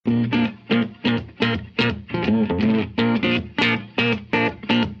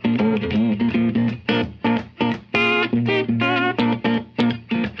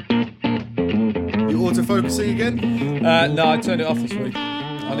No, I turned it off this week.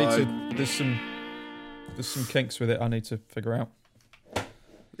 I need to. There's some kinks with it. I need to figure out.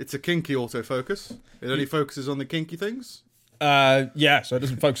 It's a kinky autofocus. It only focuses on the kinky things. Yeah, so it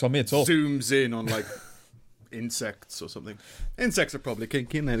doesn't focus on me at all. Zooms in on like insects or something. Insects are probably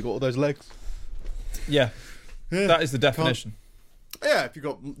kinky, and they've got all those legs. Yeah, that is the definition. Yeah, if you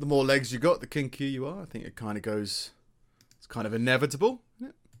got the more legs you got, the kinkier you are. I think it kind of goes. It's kind of inevitable.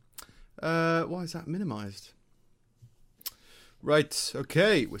 Isn't it? Why is that minimised? Right.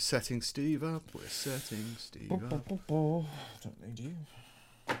 Okay, we're setting Steve up. Don't need you.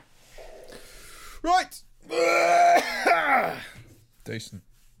 Right. Decent.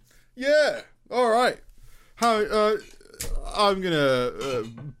 Yeah. All right. How? I'm gonna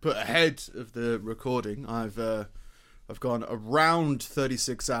put ahead of the recording. I've gone around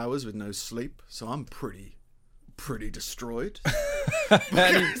 36 hours with no sleep, so I'm pretty destroyed.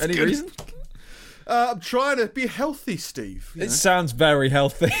 Any reason? I'm trying to be healthy, Steve. It sounds very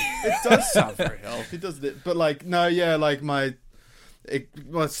healthy. It does sound very healthy, doesn't it? But like, no, yeah, like my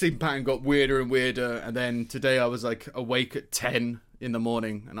sleep pattern got weirder and weirder, and then today I was like awake at 10 in the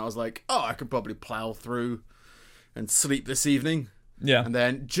morning, and I was like, oh, I could probably plow through and sleep this evening. Yeah. And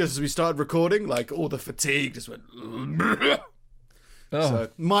then just as we started recording, like all the fatigue just went. So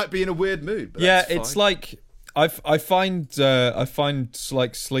might be in a weird mood. But yeah, that's it's fine. like I find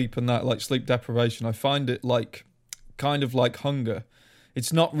like sleep and that, like sleep deprivation. I find it like kind of like hunger.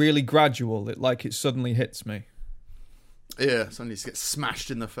 It's not really gradual. It suddenly hits me. Yeah, suddenly you get smashed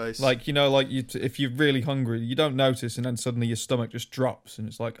in the face. Like, you know, like if you're really hungry, you don't notice, and then suddenly your stomach just drops, and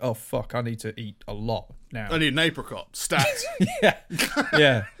it's like, oh fuck, I need to eat a lot now. I need an apricot stat. Yeah,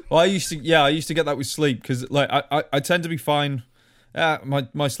 yeah. Well, I used to get that with sleep because like I tend to be fine.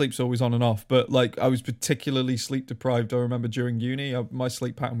 My sleep's always on and off, but like I was particularly sleep deprived. I remember during uni, my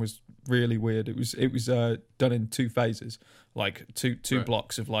sleep pattern was really weird. It was done in two phases, like two right.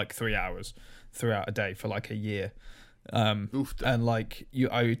 blocks of like 3 hours throughout a day for like a year. And like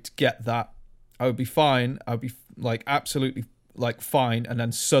I would get that. I would be fine. I would be like absolutely like fine, and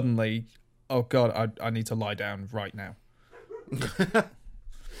then suddenly, oh god, I need to lie down right now.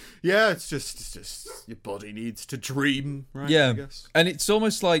 Yeah, it's just your body needs to dream, right? Yeah, I guess. and it's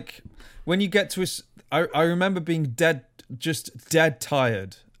almost like when you get to I remember being dead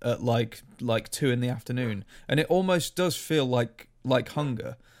tired at like 2 in the afternoon, and it almost does feel like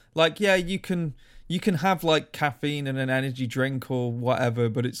hunger. Like, yeah, you can have like caffeine and an energy drink or whatever,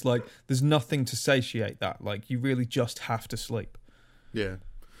 but it's like there's nothing to satiate that. Like, you really just have to sleep. Yeah.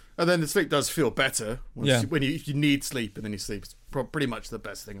 And then the sleep does feel better when you need sleep, and then you sleep. It's pretty much the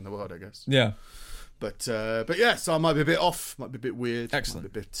best thing in the world, I guess. Yeah. But yeah, so I might be a bit off, might be a bit weird. Excellent.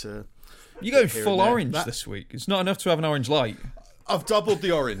 Might be a bit, You go here full and there. orange this week. It's not enough to have an orange light. I've doubled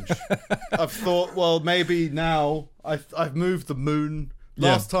the orange. I've thought, well, maybe now I've moved the moon.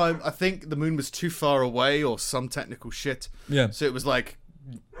 Last time, I think the moon was too far away or some technical shit. Yeah. So it was like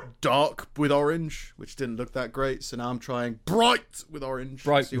dark with orange, which didn't look that great. So now I'm trying bright with orange.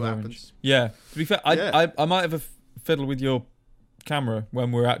 See what happens. Yeah. To be fair, I might have a fiddle with your camera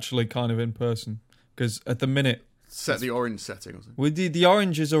when we're actually kind of in person, because at the minute Set the orange setting or something. with the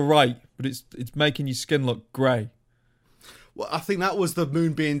oranges are right, but it's making your skin look grey. Well, I think that was the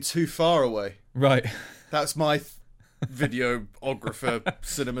moon being too far away. Right. That's my videographer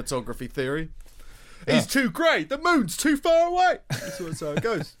cinematography theory. He's too grey. The moon's too far away. That's how it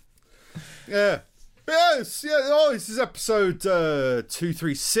goes. Yeah. Yes. Yeah. Oh, this is episode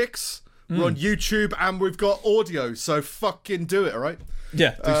 236. We're on YouTube and we've got audio, so fucking do it, all right?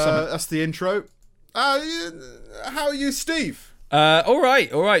 Yeah. Do something. That's the intro. How are you, Steve? All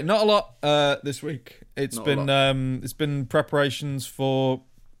right. Not a lot this week. It's Not a been preparations for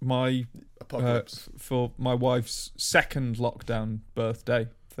my Apocalypse. for my wife's second lockdown birthday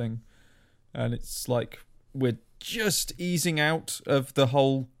thing, and it's like we're just easing out of the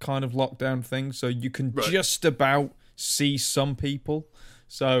whole kind of lockdown thing, so you can just about see some people.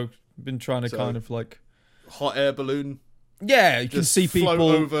 So I've been trying to kind of like hot air balloon. Yeah, you can see people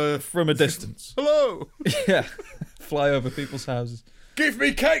over from a distance. Hello. Yeah, fly over people's houses. Give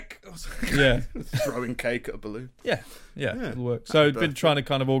me cake. Yeah. Throwing cake at a balloon. Yeah, it'll work. So I've been trying to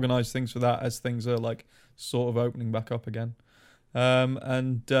kind of organise things for that as things are like sort of opening back up again.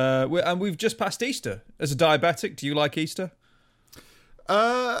 And we've just passed Easter. As a diabetic, do you like Easter?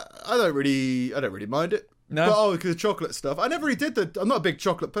 I don't really mind it. No. But, because of chocolate stuff. I never really did I'm not a big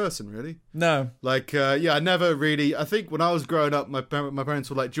chocolate person, really. No. Like, I never really. I think when I was growing up, my parents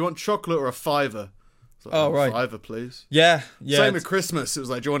were like, "Do you want chocolate or a fiver?" Like, oh, right. Fiver, please. Yeah. Same with Christmas. It was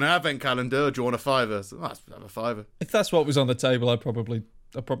like, do you want an advent calendar or do you want a fiver? So, I'll have a fiver. If that's what was on the table, I'd probably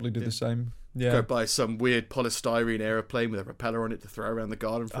I'll probably do the same. Yeah. Go buy some weird polystyrene aeroplane with a propeller on it to throw around the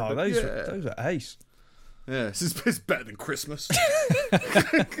garden for a bit. Those are ace. Yeah, it's better than Christmas.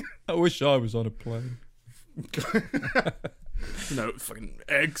 I wish I was on a plane. Fucking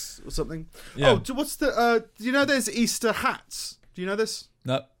eggs or something. Yeah. Oh, what's the? Do you know there's Easter hats? Do you know this?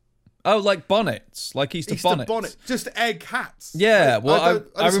 No. Oh, like bonnets, like Easter bonnets. Bonnet, just egg hats. Yeah, well, I just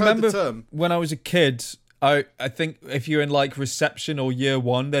heard the remember term. when I was a kid. I think if you're in like reception or year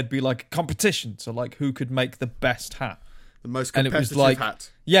one, there'd be like a competition to like who could make the best hat. The most And competitive it was like, hat.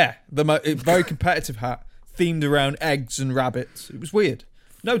 Yeah, very competitive hat themed around eggs and rabbits. It was weird.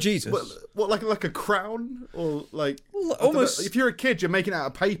 No Jesus. What like a crown or like Well, I don't know. almost. If you're a kid, you're making it out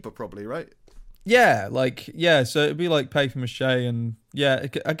of paper, probably, right? Yeah, so it'd be like paper mache and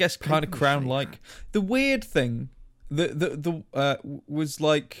I guess kind of crown like. The weird thing, was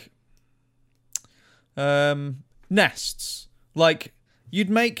like nests. Like you'd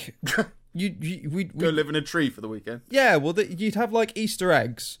make we'd Go live in a tree for the weekend. yeah, well you'd have like Easter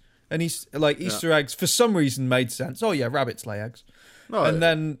eggs and Easter eggs for some reason made sense. Oh yeah, rabbits lay eggs. Oh, And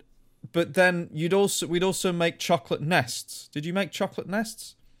then we'd also make chocolate nests. Did you make chocolate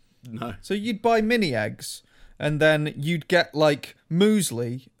nests? no. So you'd buy mini eggs, and then you'd get like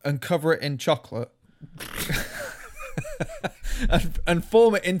muesli and cover it in chocolate, and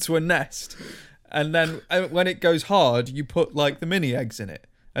form it into a nest. And then when it goes hard, you put like the mini eggs in it,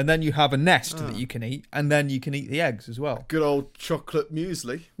 and then you have a nest that you can eat, and then you can eat the eggs as well. Good old chocolate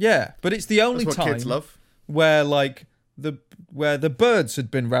muesli. Yeah, but it's the only That's what time kids love. where like where the birds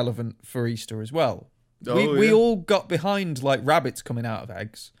had been relevant for Easter as well. Oh, we yeah. all got behind like rabbits coming out of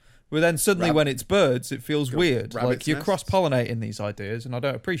eggs. But then suddenly when it's birds, it feels weird. Like rabbits' you're nests. cross-pollinating these ideas, and I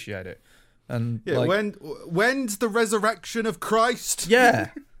don't appreciate it. And Yeah, like, when's the resurrection of Christ?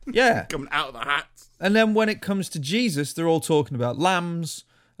 yeah, Coming out of the hat. And then when it comes to Jesus, they're all talking about lambs,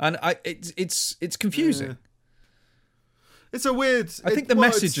 and it's confusing. Yeah. It's a weird. I think the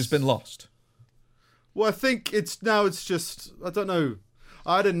message has been lost. Well, I think it's just I don't know.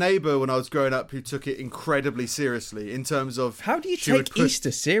 I had a neighbour when I was growing up who took it incredibly seriously in terms of How do you she would take put-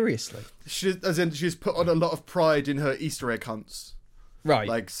 Easter seriously? she's put on a lot of pride in her Easter egg hunts. Right.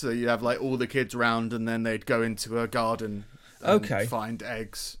 Like, so you have like all the kids around, and then they'd go into a garden and Okay. find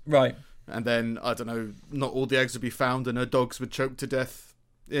eggs. Right. And then, I don't know, not all the eggs would be found, and her dogs would choke to death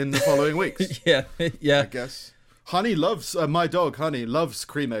in the following weeks, Yeah. Yeah. I guess. My dog, Honey, loves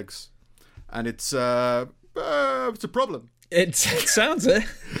cream eggs. And it's a problem. It sounds it.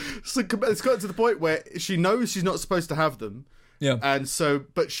 So it's got to the point where she knows she's not supposed to have them. Yeah. And so,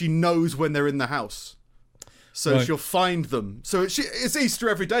 but she knows when they're in the house. So Right. she'll find them. So it's Easter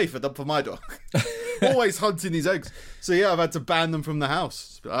every day for my dog. Always hunting these eggs. So yeah, I've had to ban them from the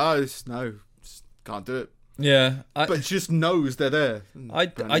house. No, just can't do it. Yeah. But she just knows they're there. I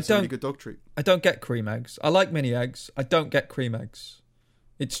Apparently it's a really don't- good dog treat. I don't get cream eggs. I like mini eggs. I don't get cream eggs.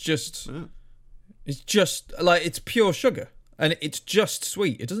 It's just Yeah. like it's pure sugar, and it's just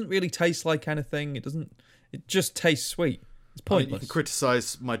sweet. It doesn't really taste like anything. It just tastes sweet. It's I mean, you pointless. can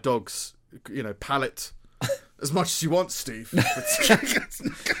criticise my dog's, palate as much as you want, Steve.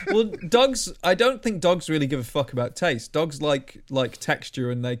 Well, dogs. I don't think dogs really give a fuck about taste. Dogs like texture,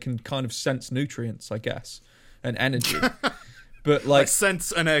 and they can kind of sense nutrients, I guess, and energy. But I like,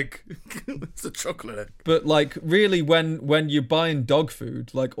 sense an egg. It's a chocolate egg. but like, really, when you're buying dog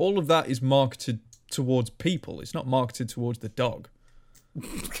food, like all of that is marketed towards people. It's not marketed towards the dog.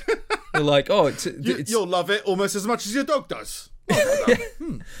 They're like, oh, it's You'll love it almost as much as your dog does.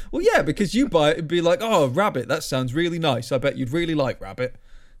 well, yeah, because you buy it and be like, oh, rabbit, that sounds really nice. I bet you'd really like rabbit.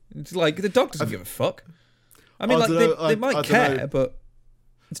 It's like the dog doesn't give a fuck. I mean, I like dunno, they I might don't care, know. but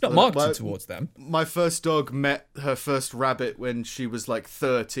it's not I don't- marketed my- towards them. My first dog met her first rabbit when she was like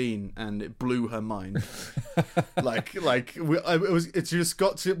 13, and it blew her mind. We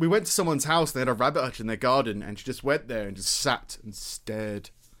went to someone's house. They had a rabbit hutch in their garden, and she just went there and just sat and stared.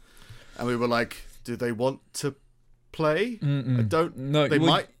 And we were like, "Do they want to play? I don't. No, they well,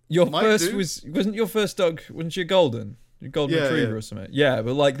 might. Your might first do. wasn't your first dog? Wasn't she a golden? A golden Yeah, retriever yeah. or something? Yeah,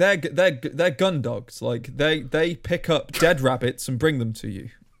 but like they're gun dogs. Like they pick up dead rabbits and bring them to you.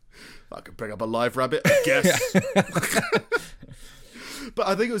 I could bring up a live rabbit, I guess. But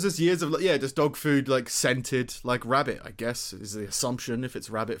I think it was just years of just dog food like scented like rabbit, I guess, is the assumption if it's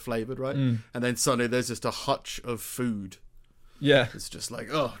rabbit flavored, right? And then suddenly there's just a hutch of food. Yeah, It's just like,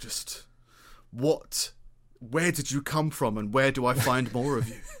 what? Where did you come from, and where do I find more of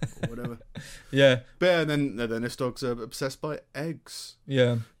you, or whatever? yeah, But yeah, and then this dog's obsessed by eggs.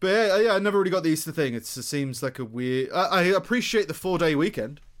 yeah. But yeah, I never really got the Easter thing. It seems like a weird. I appreciate the 4-day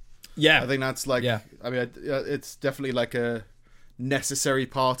weekend. Yeah, I think that's like. Yeah. I mean, it's definitely like a necessary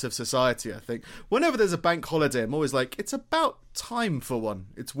part of society, I think. Whenever there's a bank holiday, I'm always like, it's about time for one.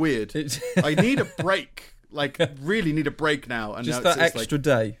 It's weird. I need a break. Like, really need a break now. And just now that extra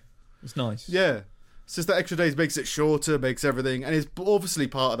day. It's nice. Yeah. It's just that extra day makes it shorter, makes everything. And it's obviously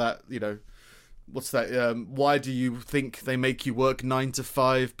part of that, you know, what's that? Why do you think they make you work 9 to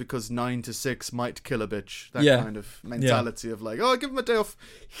 5 because 9 to 6 might kill a bitch? That kind of mentality of like, oh, give them a day off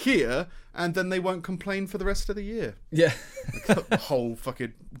here, and then they won't complain for the rest of the year. Yeah. The whole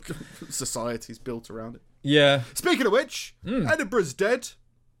fucking society's built around it. Yeah. Speaking of which, Edinburgh's dead.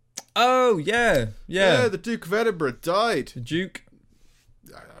 Oh, yeah. Yeah, the Duke of Edinburgh died. The Duke.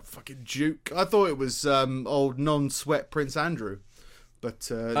 Fucking Duke. I thought it was old non-sweat Prince Andrew. But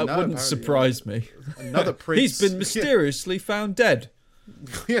that wouldn't surprise me. Another prince. He's been mysteriously found dead.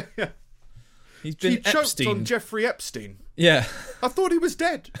 Yeah. He's been choked Epstein. on Jeffrey Epstein. Yeah. I thought he was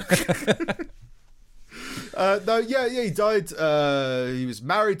dead. He died. He was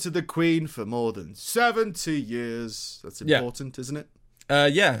married to the Queen for more than 70 years. That's important, isn't it?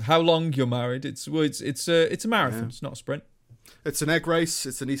 Yeah. How long you're married? It's a marathon. It's not a sprint. It's an egg race.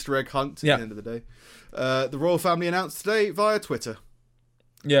 It's an Easter egg hunt. At the end of the day, the royal family announced today via Twitter.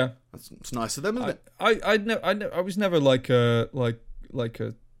 Yeah, it's nice of them, isn't it? I was never like a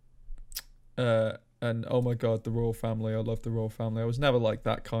and oh my god, the royal family. I love the royal family. I was never like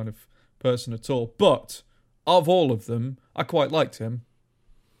that kind of person at all. But of all of them, I quite liked him.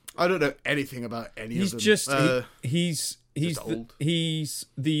 I don't know anything about any of them. He's the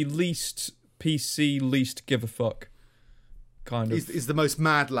least PC, least give a fuck kind of. He's the most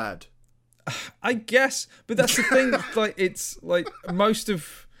mad lad. I guess, but that's the thing. Like, it's like most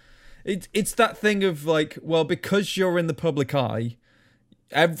of it. It's that thing of like, well, because you're in the public eye,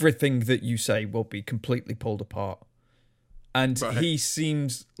 everything that you say will be completely pulled apart. And he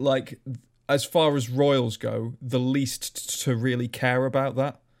seems like, as far as royals go, the least to really care about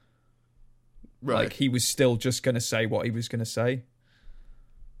that. Right. Like, he was still just going to say what he was going to say.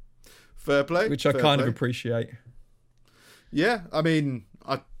 Fair play. Which I kind of appreciate. Yeah, I mean,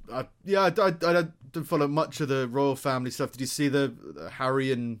 I don't follow much of the royal family stuff. Did you see the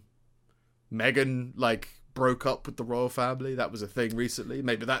Harry and Meghan like broke up with the royal family? That was a thing recently.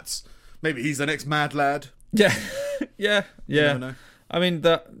 Maybe he's the next mad lad. Yeah, yeah. You never know. I mean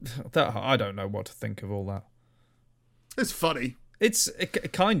that I don't know what to think of all that. It's funny. It's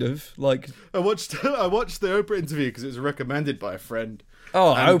kind of like I watched the Oprah interview because it was recommended by a friend.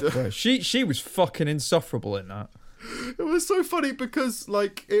 Oh, and Oprah! She was fucking insufferable in that. It was so funny because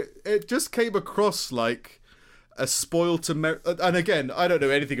like it just came across like a spoiled and again, I don't know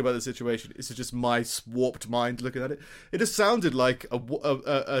anything about the situation. It's just my warped mind looking at it. It just sounded like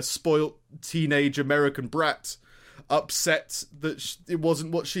a spoiled teenage American brat, upset that it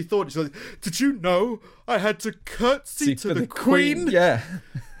wasn't what she thought. She's like, "Did you know I had to curtsy to the Queen?" Yeah.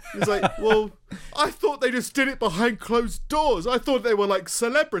 It's like, well, I thought they just did it behind closed doors. I thought they were like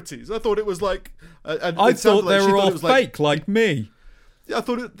celebrities. I thought it was like... I thought they were all fake, like me. Yeah, I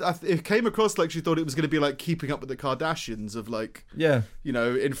thought it came across like she thought it was going to be like Keeping Up with the Kardashians of like... Yeah. You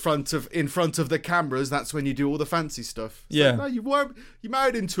know, in front of the cameras, that's when you do all the fancy stuff. It's yeah. Like, no, you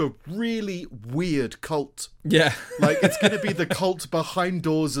married into a really weird cult. Yeah. Like, it's going to be the cult behind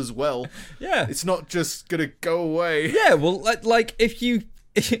doors as well. Yeah. It's not just going to go away. Yeah, well, like if you...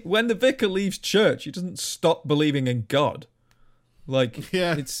 When the vicar leaves church, he doesn't stop believing in God. Like,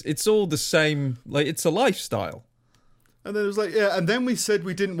 yeah. it's all the same. Like, it's a lifestyle. And then it was like, yeah. And then we said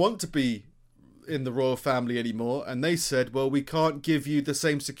we didn't want to be in the royal family anymore. And they said, well, we can't give you the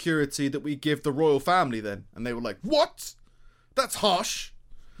same security that we give the royal family then. And they were like, what? That's harsh.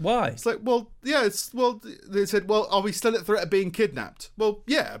 Why? It's like, well, yeah, they said, well, are we still at threat of being kidnapped? Well,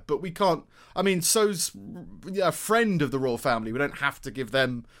 yeah, but we can't. I mean, so's a friend of the royal family. We don't have to give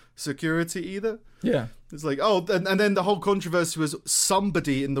them security either. Yeah. It's like, oh, and then the whole controversy was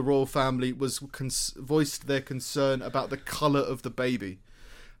somebody in the royal family was voiced their concern about the colour of the baby.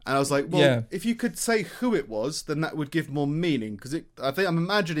 And I was like, well, if you could say who it was, then that would give more meaning. Because I think I'm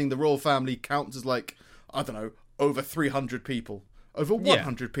imagining the royal family counts as like, I don't know, over 300 people. Over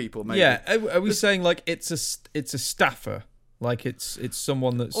 100 people, maybe. Yeah, are we saying like it's a staffer? Like it's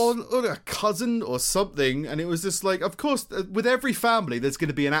someone that's... Or a cousin or something, and it was just like, of course, with every family, there's going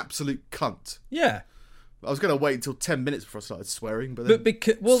to be an absolute cunt. Yeah. I was going to wait until 10 minutes before I started swearing, but then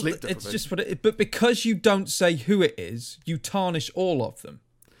it's just what it... But because you don't say who it is, you tarnish all of them.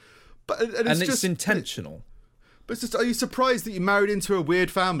 But it's intentional. But it's just, are you surprised that you married into a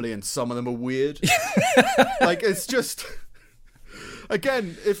weird family and some of them are weird? Like, it's just...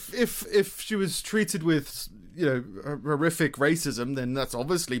 Again, if she was treated with, you know, horrific racism, then that's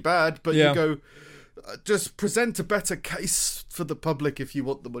obviously bad. But you go, just present a better case for the public if you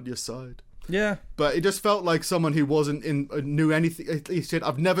want them on your side. Yeah. But it just felt like someone who knew anything. He said,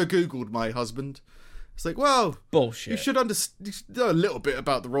 "I've never Googled my husband." It's like, well, Bullshit. You should know a little bit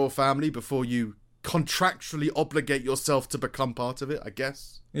about the royal family before you contractually obligate yourself to become part of it, I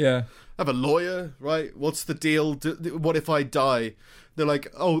guess. Yeah. Have a lawyer, right? What's the deal? What if I die? They're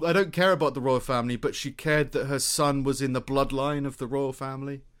like, oh, I don't care about the royal family, but she cared that her son was in the bloodline of the royal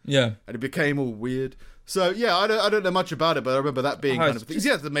family. Yeah. And it became all weird. So, yeah, I don't know much about it, but I remember that being kind of...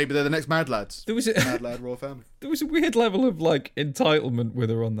 Yeah, maybe they're the next Mad Lads. Mad Lad royal family. There was a weird level of, like, entitlement with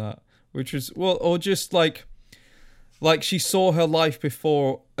her on that, which was... Well, or just, like she saw her life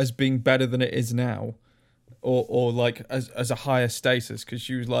before as being better than it is now. Or like, as a higher status, because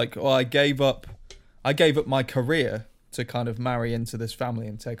she was like, oh, I gave up my career to kind of marry into this family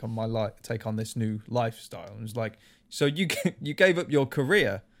and take on this new lifestyle. And it was like, so you gave up your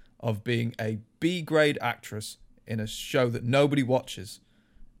career of being a B-grade actress in a show that nobody watches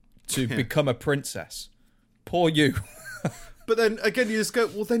to become a princess. Poor you. But then again, you just go,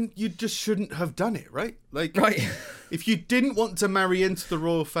 well, then you just shouldn't have done it, right? Like, right. If you didn't want to marry into the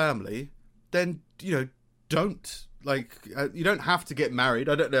royal family, then, don't. Like, you don't have to get married.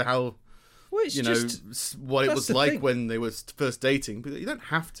 I don't know how, well, what it was like when they were first dating, but you don't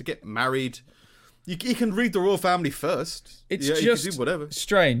have to get married. You can read the royal family first. It's you just can do whatever.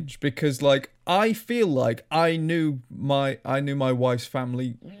 Strange because, like, I feel like I knew my wife's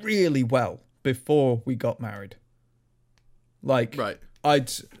family really well before we got married. Like, right.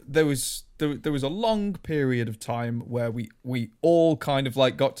 There was a long period of time where we all kind of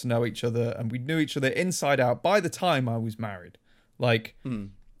like got to know each other and we knew each other inside out by the time I was married. Like,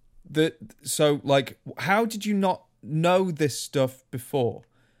 so like, how did you not know this stuff before?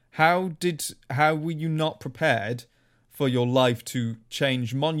 How were you not prepared for your life to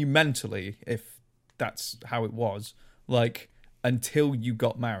change monumentally, if that's how it was, like, until you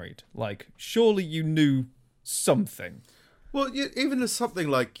got married? Like, surely you knew something. Well, even as something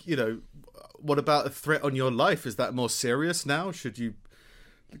like, what about a threat on your life? Is that more serious now? Should you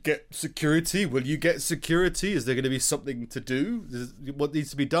get security? Will you get security? Is there going to be something to do? What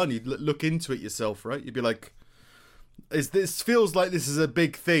needs to be done? You'd look into it yourself, right? You'd be like, feels like this is a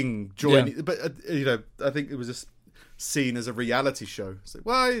big thing. But, I think it was just seen as a reality show. It's like,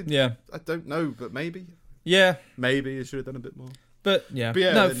 well, I don't know, but maybe. Yeah. Maybe I should have done a bit more. But yeah,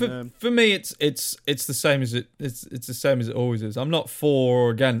 no. For me, it's the same as it's the same as it always is. I'm not for or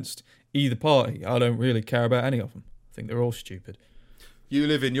against either party. I don't really care about any of them. I think they're all stupid. You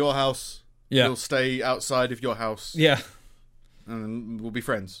live in your house. Yeah. You'll stay outside of your house. Yeah. And we'll be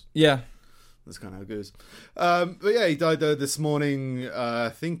friends. Yeah. That's kind of how it goes. But yeah, he died this morning. I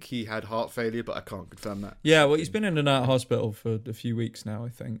think he had heart failure, but I can't confirm that. Yeah, well, he's been in and out of hospital for a few weeks now, I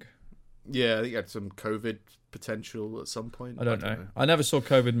think. Yeah, I think he had some COVID potential at some point. I don't know. I never saw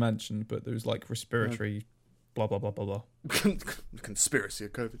COVID mentioned, but there was like respiratory blah, blah, blah, blah, blah. Conspiracy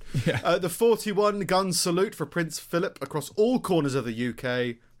of COVID. Yeah. The 41-gun salute for Prince Philip across all corners of the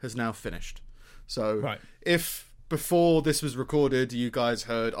UK has now finished. So if before this was recorded, you guys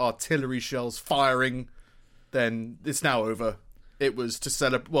heard artillery shells firing, then it's now over. It was to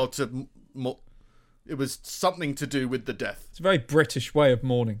celebrate, it was something to do with the death. It's a very British way of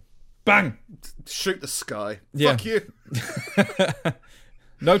mourning. Bang! Shoot the sky. Yeah. Fuck you.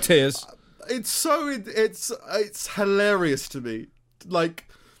 No tears. It's hilarious to me. Like,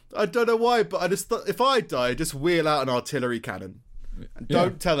 I don't know why, but I just thought, if I die, just wheel out an artillery cannon and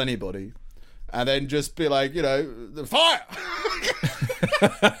don't tell anybody, and then just be like, fire.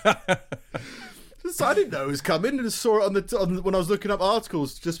 So I didn't know it was coming, and saw it on when I was looking up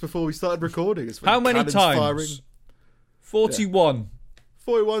articles just before we started recording. How many times? Firing. 41. Yeah.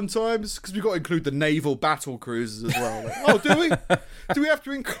 41 times, because we've got to include the naval battle cruisers as well. Like, oh, do we? Do we have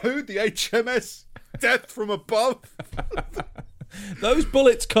to include the HMS Death from Above? Those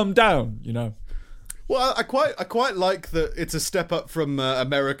bullets come down, Well, I quite like that it's a step up from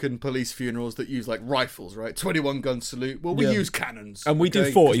American police funerals that use like rifles, right? 21-gun salute. Well, we use cannons, and we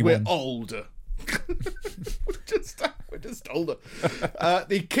do 41. We're older. We're just older.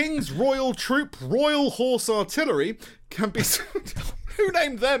 The King's Royal Troop Royal Horse Artillery can be. Who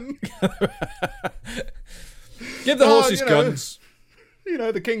named them? Give the horses guns.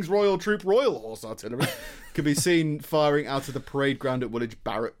 The King's Royal Troop Royal Horse Artillery can be seen firing out of the parade ground at Woolwich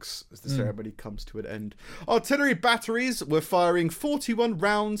Barracks as the ceremony comes to an end. Artillery batteries were firing 41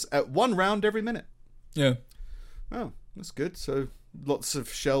 rounds at 1 round every minute. Yeah. Oh, that's good. So lots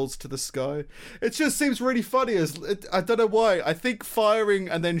of shells to the sky. It just seems really funny. I don't know why. I think firing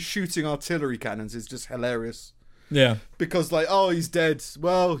and then shooting artillery cannons is just hilarious. Yeah. Because, like, oh, he's dead.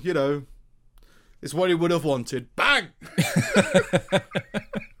 Well, It's what he would have wanted. Bang!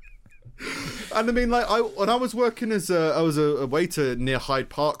 And I mean, like, when I was working I was a waiter near Hyde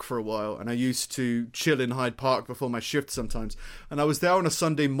Park for a while, and I used to chill in Hyde Park before my shift sometimes. And I was there on a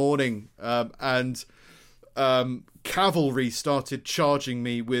Sunday morning, and cavalry started charging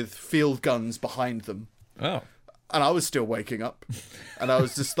me with field guns behind them. Oh. And I was still waking up. And I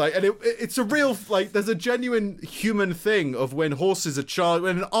was just like, and it's a real, like, there's a genuine human thing of when horses are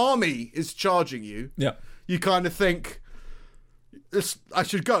when an army is charging you, Yeah. you kind of think, I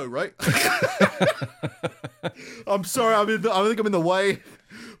should go, right? I'm sorry, I think I'm in the way.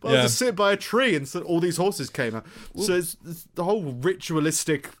 But I was just sitting by a tree and so all these horses came out. So it's the whole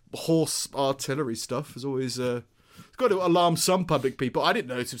ritualistic horse artillery stuff is always... it's got to alarm some public people. I didn't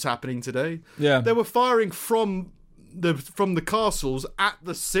know this was happening today. Yeah. They were firing from the castles at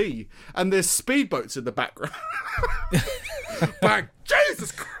the sea, and there's speedboats in the background. Bang!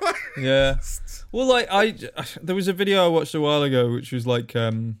 Jesus Christ! Yeah. Well, like there was a video I watched a while ago, which was like,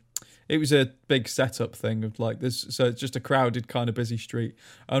 it was a big setup thing of like this. So it's just a crowded, kind of busy street,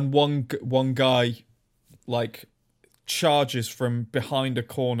 and one guy, like, charges from behind a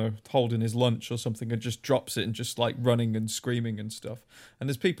corner holding his lunch or something and just drops it and just like running and screaming and stuff, and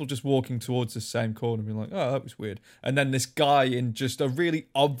there's people just walking towards the same corner being like, oh, that was weird, and then this guy in just a really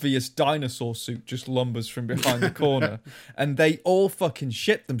obvious dinosaur suit just lumbers from behind the corner and they all fucking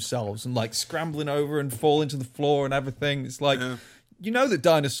shit themselves and like scrambling over and fall into the floor and everything. It's like, you know that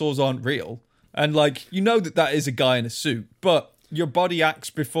dinosaurs aren't real, and like, you know that is a guy in a suit, but your body acts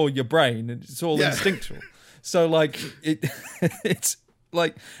before your brain and it's all instinctual. So, like, it's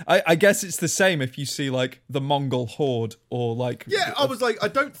like, I guess it's the same if you see, like, the Mongol horde or, like... Yeah, I was like, I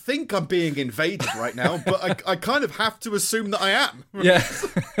don't think I'm being invaded right now, but I kind of have to assume that I am. Yeah.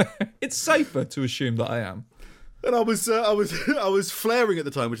 It's safer to assume that I am. And I was flaring at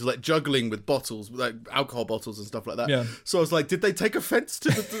the time, which is like juggling with bottles, like alcohol bottles and stuff like that. Yeah. So I was like, did they take offense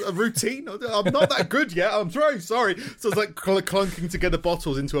to the routine? I'm not that good yet. I'm very sorry. So I was like clunking together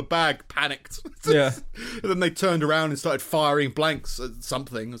bottles into a bag, panicked. Yeah. And then they turned around and started firing blanks at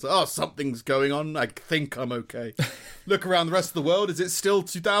something. I was like, oh, something's going on. I think I'm okay. Look around the rest of the world. Is it still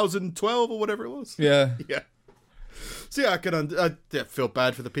 2012 or whatever it was? Yeah. Yeah. So yeah, I feel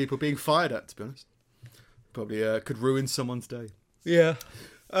bad for the people being fired at, to be honest. Probably could ruin someone's day. Yeah.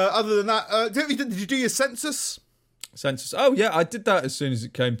 Other than that, did you do your census? Census. Oh, yeah, I did that as soon as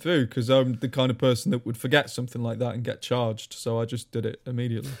it came through because I'm the kind of person that would forget something like that and get charged. So I just did it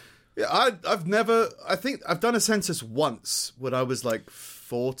immediately. Yeah, I think I've done a census once when I was like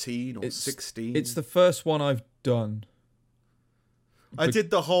 14 or 16. It's the first one I've done. I did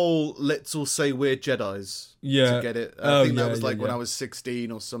the whole let's all say we're Jedis Yeah. to get it. I think that was like when I was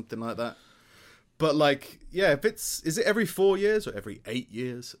 16 or something like that. But like, yeah, is it every 4 years or every 8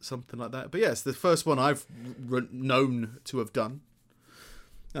 years, something like that? But yeah, it's the first one I've known to have done.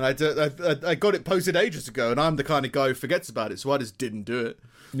 And I got it posted ages ago, and I'm the kind of guy who forgets about it, so I just didn't do it.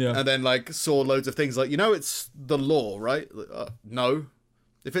 Yeah. And then like saw loads of things like, it's the law, right? No.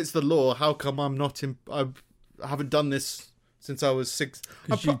 If it's the law, how come I haven't done this since I was 6.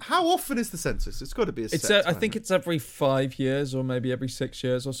 How often is the census? It's got to be I think it's every 5 years or maybe every 6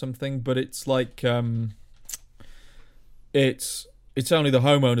 years or something. But it's like it's only the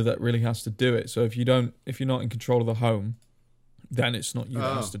homeowner that really has to do it. So if you're not in control of the home, then it's not you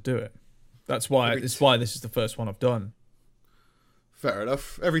that has to do it. That's why this is the first one I've done. Fair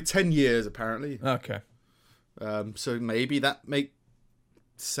enough. Every 10 years apparently. Okay. So maybe that makes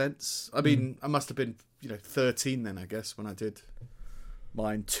sense. I mean, I must have been 13 then, I guess, when I did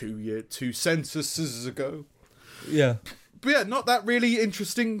mine 2 censuses ago. Yeah. But yeah, not that really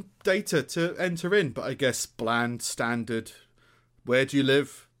interesting data to enter in, but I guess bland, standard. Where do you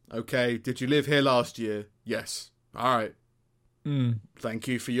live? Okay. Did you live here last year? Yes. All right. Thank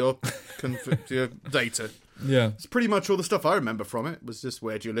you for your your data. Yeah. It's pretty much all the stuff I remember from it was just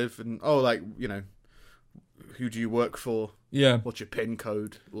where do you live and who do you work for? Yeah. What's your PIN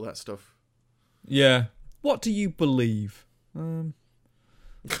code? All that stuff. Yeah. What do you believe? I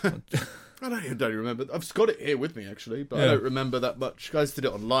don't even remember. I've got it here with me actually, but I don't remember that much. Guys did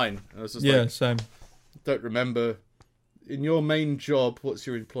it online. I was just same. Don't remember. In your main job, what's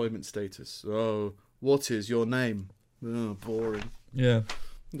your employment status? Oh, what is your name? Oh, boring. Yeah.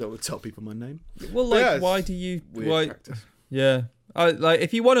 That would tell people my name. Well, why do you? Weird practice. Yeah.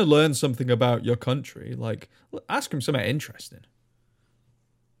 If you want to learn something about your country, ask them something interesting.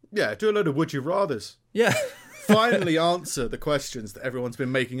 Yeah, do a load of would you rathers. Yeah. Finally answer the questions that everyone's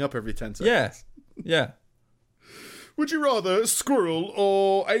been making up every 10 seconds. Yeah. Yeah. Would you rather squirrel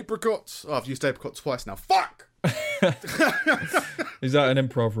or apricot? Oh, I've used apricot twice now. Fuck! Is that an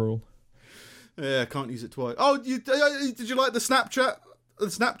improv rule? Yeah, can't use it twice. Oh, did you like the Snapchat? The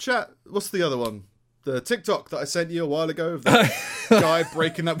Snapchat? What's the other one? The TikTok that I sent you a while ago of that guy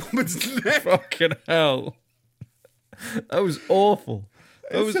breaking that woman's neck. Fucking hell. That was awful.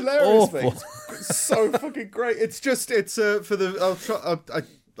 That was hilarious, awful. mate. It's so fucking great. It's for the. I'll try.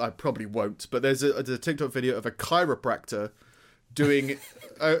 I probably won't, but there's a TikTok video of a chiropractor doing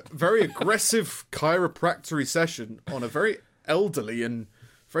a very aggressive chiropractic session on a very elderly and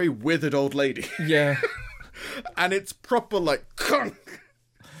very withered old lady. Yeah. And it's proper like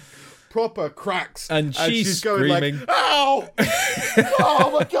proper cracks, and she's going screaming. Like, "Ow!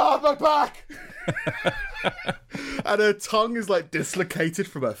 Oh my god, my back!" And her tongue is like dislocated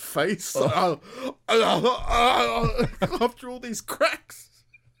from her face. Like, after all these cracks.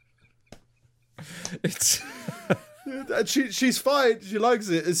 It's And she's fine. She likes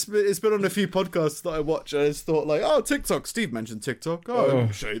it. It's been on a few podcasts that I watch. And I just thought like, oh, TikTok. Steve mentioned TikTok.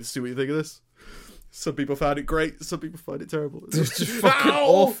 I'll show you to see what you think of this. Some people found it great. Some people find it terrible. it's just fucking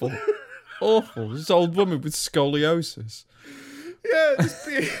awful. Awful. This old woman with scoliosis. Yeah,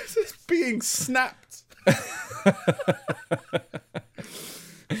 just being snapped.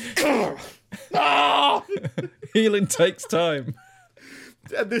 Healing takes time.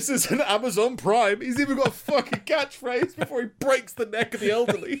 And this is an Amazon Prime. He's even got a fucking catchphrase before he breaks the neck of the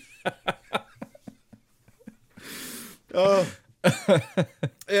elderly.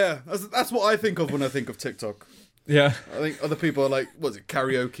 Yeah, that's what I think of when I think of TikTok. Yeah. I think other people are like, what's it,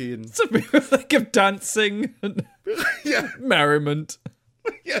 karaoke and... Some people think of dancing and Yeah, merriment.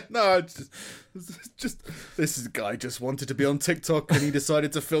 yeah, no, it's just this is a guy just wanted to be on TikTok and he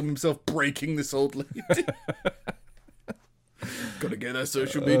decided to film himself breaking this old lady. Gotta get her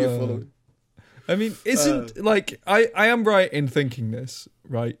social media following. I mean, isn't like I am right in thinking this,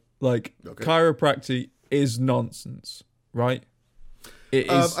 right? Like chiropractic is nonsense, right? It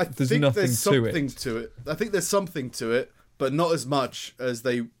is. I there's think nothing there's something to it. to it. I think there's something to it, but not as much as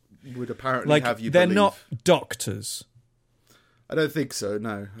they would apparently Like have you they're believe. not doctors. I don't think so.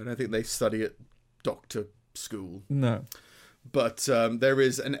 No, I don't think they study at doctor school. No. But there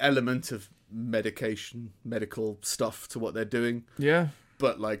is an element of medical stuff to what they're doing. Yeah.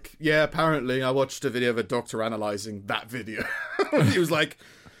 But like, yeah, apparently I watched a video of a doctor analysing that video. He was like,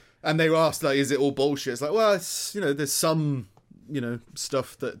 and they were asked like, is it all bullshit? It's like, well, it's, there's some,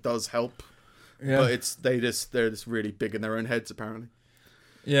 stuff that does help. Yeah. But they're just really big in their own heads apparently.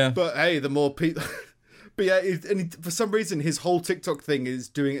 Yeah. But hey, the more people, but yeah, for some reason his whole TikTok thing is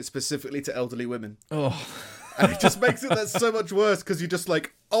doing it specifically to elderly women. Oh. And it just makes it that so much worse because you're just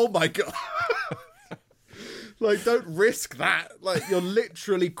like, oh my god. Like, don't risk that. Like, you're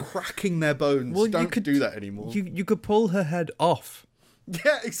literally cracking their bones. Well, don't do that anymore. You could pull her head off.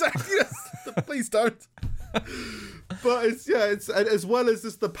 Yeah, exactly. Yes. Please don't. But it's as well as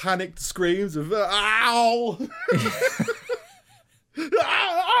just the panicked screams of ow.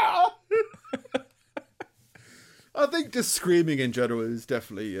 I think just screaming in general is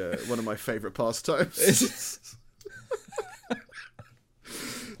definitely one of my favourite pastimes.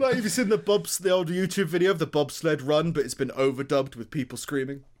 Like, have you seen the old YouTube video of the bobsled run, but it's been overdubbed with people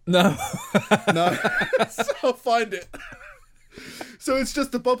screaming? No. No. So I'll find it. So it's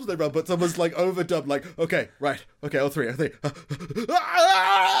just the bobsled run, but someone's like overdubbed, like, okay, right, okay, all three. It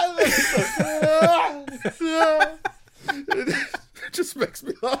just makes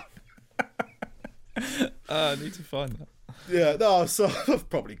me laugh. I need to find that. Yeah, no, so I've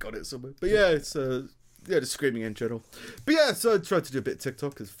probably got it somewhere. But yeah, it's just screaming in general. But yeah, so I tried to do a bit of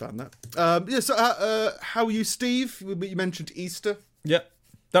TikTok because I found that. So how are you, Steve? You mentioned Easter. Yeah,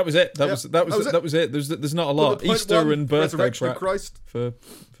 that was it. That was it. There's not a lot. Easter and birthday Resurrection crap of Christ for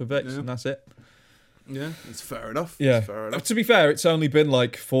Vix, and that's it. Yeah, it's fair enough. Yeah, it's fair enough. To be fair, it's only been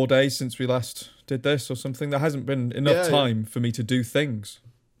like 4 days since we last did this or something. There hasn't been enough time for me to do things.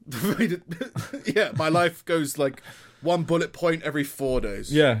 Yeah, my life goes like one bullet point every 4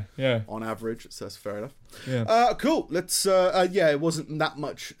 days. Yeah. On average, so that's fair enough. Yeah. Cool. Let's. It wasn't that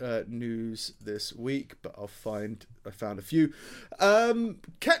much news this week, but I found a few.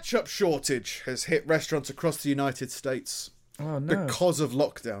 Ketchup shortage has hit restaurants across the United States Oh no. because of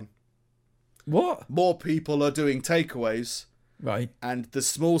lockdown. What? More people are doing takeaways, Right. and the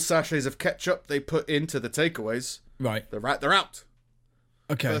small sachets of ketchup they put into the takeaways, Right. they're out.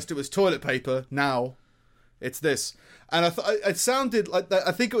 Okay. First it was toilet paper, now it's this. And I thought it sounded like that.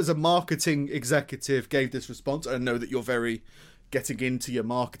 I think it was a marketing executive gave this response. I know that you're very getting into your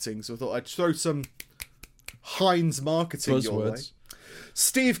marketing, so I thought I'd throw some Heinz marketing your way. Buzzwords.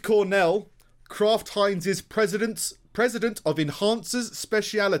 Steve Cornell, Kraft Heinz's president of Enhancers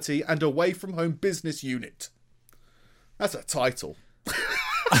Specialty and Away from Home Business Unit. That's a title.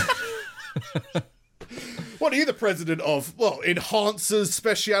 What are you the president of? Well, Enhancers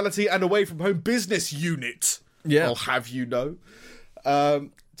Speciality and Away From Home Business Unit. Yeah. I'll have you know.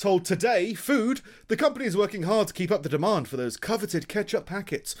 Told Today Food, the company is working hard to keep up the demand for those coveted ketchup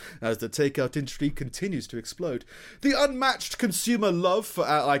packets as the takeout industry continues to explode. The unmatched consumer love for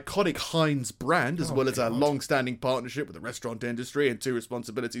our iconic Heinz brand, as well as our long-standing partnership with the restaurant industry, and two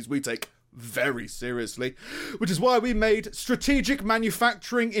responsibilities we take very seriously, which is why we made strategic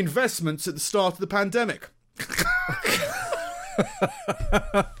manufacturing investments at the start of the pandemic.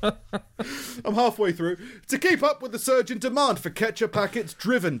 I'm halfway through. To keep up with the surge in demand for ketchup packets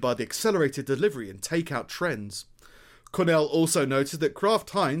driven by the accelerated delivery and takeout trends. Cornell also noted that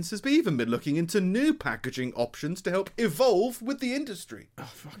Kraft Heinz has even been looking into new packaging options to help evolve with the industry. Oh,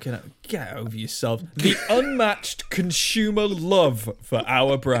 fucking hell. Get over yourself. The unmatched consumer love for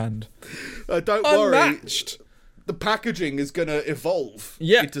our brand. Don't Unmatched. worry. The packaging is going to evolve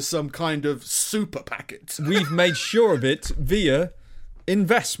into some kind of super packet. We've made sure of it via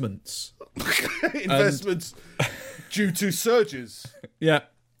investments. Investments due to surges. Yeah.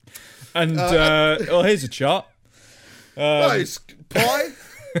 And, oh, here's a chart. Nice. Pie.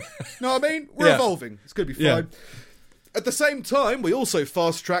 Know what I mean? We're evolving. It's going to be fine. At the same time, we also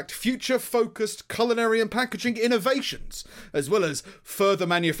fast-tracked future-focused culinary and packaging innovations, as well as further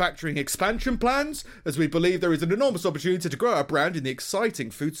manufacturing expansion plans, as we believe there is an enormous opportunity to grow our brand in the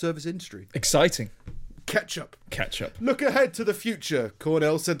exciting food service industry. Exciting. Ketchup. Look ahead to the future.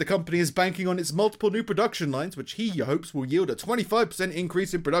 Cornell said the company is banking on its multiple new production lines, which he hopes will yield a 25%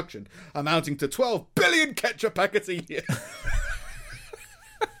 increase in production, amounting to 12 billion ketchup packets a year.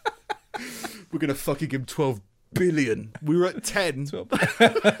 We're going to fucking give him 12 billion. We were at 10.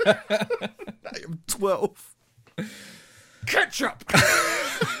 12. Ketchup!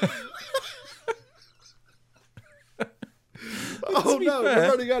 Oh no, we're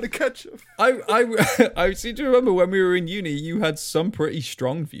running out of ketchup. I seem to remember when we were in uni, you had some pretty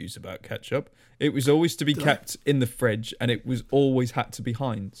strong views about ketchup. It was always to be kept in the fridge, and it was always had to be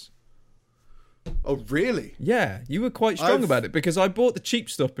Heinz. Oh, really? Yeah, you were quite strong about it, because I bought the cheap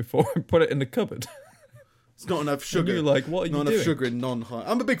stuff before and put it in the cupboard. It's not enough sugar. And you were like, what are you doing? Not enough sugar in non-high.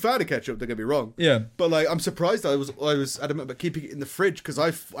 I'm a big fan of ketchup, don't get me wrong. Yeah. But like, I'm surprised I was adamant about keeping it in the fridge, because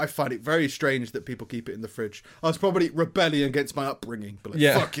I find it very strange that people keep it in the fridge. I was probably rebelling against my upbringing, but like,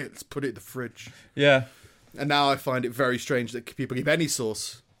 fuck it, let's put it in the fridge. Yeah. And now I find it very strange that people keep any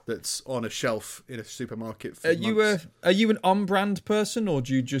sauce that's on a shelf in a supermarket for months. Are you an on-brand person, or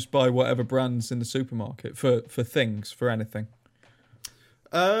do you just buy whatever brands in the supermarket for things, for anything?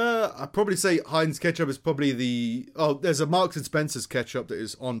 I'd probably say Heinz ketchup is probably there's a Marks and Spencer's ketchup that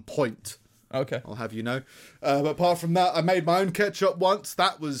is on point. Okay. I'll have you know. But apart from that, I made my own ketchup once.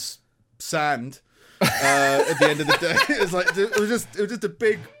 That was sand. At the end of the day, it was just a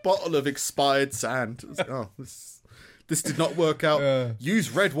big bottle of expired sand. It was like, this did not work out.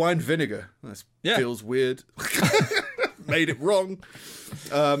 Use red wine vinegar. That feels weird. Made it wrong.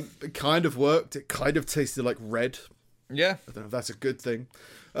 It kind of worked. It kind of tasted like red. Yeah. I don't know if that's a good thing.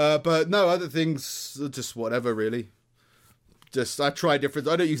 But no, other things are just whatever, really. I try different.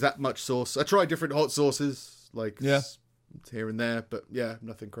 I don't use that much sauce. I try different hot sauces, here and there. But yeah,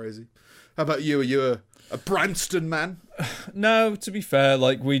 nothing crazy. How about you? Are you a Branston man? No, to be fair,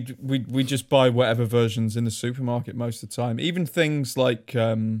 like we just buy whatever versions in the supermarket most of the time. Even things like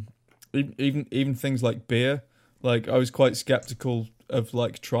even things like beer. Like, I was quite skeptical of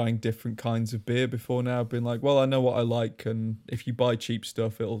like trying different kinds of beer before now. Being like, well, I know what I like, and if you buy cheap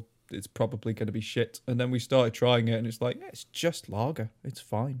stuff, it's probably going to be shit. And then we started trying it, and it's like, it's just lager. It's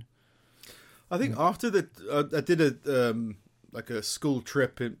fine. I think after I did a school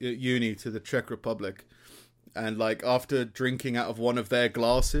trip at uni to the Czech Republic, and like after drinking out of one of their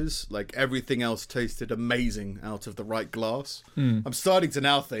glasses, like everything else tasted amazing out of the right glass. I'm starting to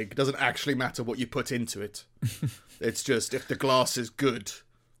now think it doesn't actually matter what you put into it. It's just if the glass is good,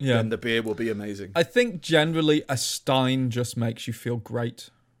 then the beer will be amazing. I think generally a Stein just makes you feel great.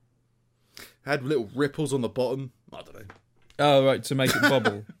 Had little ripples on the bottom. I don't know. Oh, right, to make it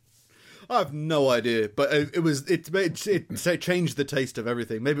bubble. I have no idea, but it changed the taste of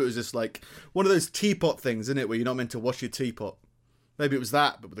everything. Maybe it was just like one of those teapot things, isn't it, where you're not meant to wash your teapot. Maybe it was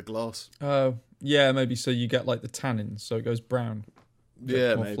that, but with a glass. Oh, yeah, maybe so you get like the tannins, so it goes brown.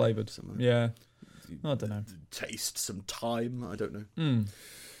 Yeah, more flavoured. Yeah, I don't know. Taste some time. I don't know.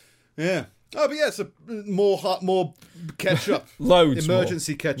 Yeah. Oh, but yeah, so more ketchup. Loads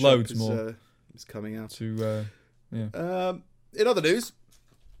Emergency more. ketchup. Loads more. Is coming out. Yeah. In other news,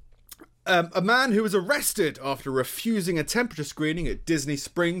 a man who was arrested after refusing a temperature screening at Disney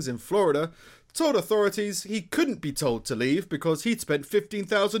Springs in Florida told authorities he couldn't be told to leave because he'd spent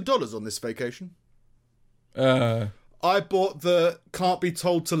 $15,000 on this vacation. I bought the can't be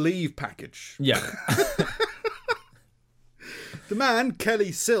told to leave package. Yeah. The man,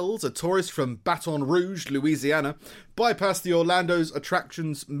 Kelly Sills, a tourist from Baton Rouge, Louisiana, bypassed the Orlando's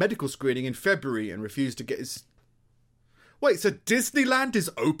attractions medical screening in February and refused to get his... Wait, so Disneyland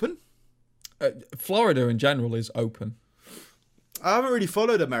is open? Florida in general is open. I haven't really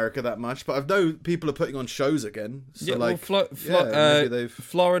followed America that much, but I know people are putting on shows again. So maybe they've...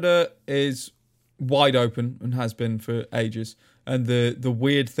 Florida is wide open and has been for ages. And the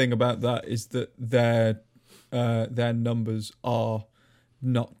weird thing about that is that their numbers are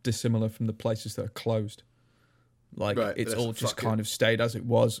not dissimilar from the places that are closed. Like, right, it's all just kind of stayed as it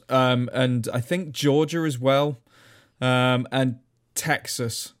was. And I think Georgia as well, and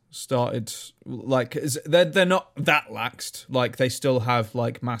Texas started, like, they're not that laxed. Like, they still have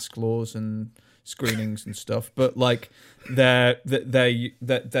like mask laws and screenings and stuff, but like they're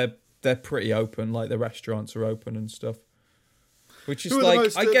pretty open. Like, the restaurants are open and stuff, which is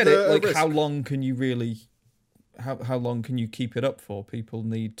like, I get it. Like, how long can you really? How long can you keep it up for? People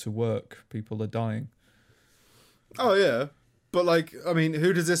need to work. People are dying. Oh, yeah. But, like, I mean,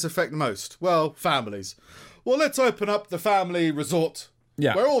 who does this affect most? Well, families. Well, let's open up the family resort.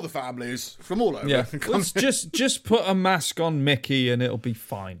 Yeah. Where all the families from all over. Yeah. Let's just put a mask on Mickey and it'll be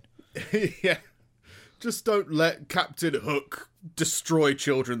fine. Yeah. Just don't let Captain Hook destroy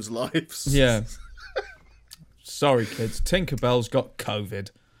children's lives. Yeah. Sorry, kids. Tinkerbell's got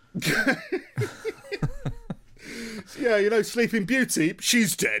COVID. Yeah, you know, Sleeping Beauty,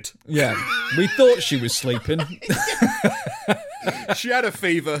 she's dead. Yeah, we thought she was sleeping. She had a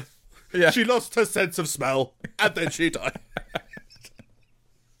fever. Yeah. She lost her sense of smell, and then she died.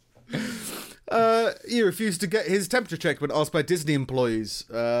 He refused to get his temperature checked when asked by Disney employees.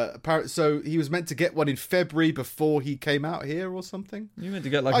 So he was meant to get one in February before he came out here or something. You meant to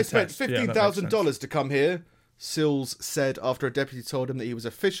get like I spent $15,000 to come here, Sills said after a deputy told him that he was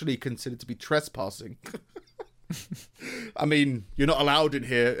officially considered to be trespassing. I mean, you're not allowed in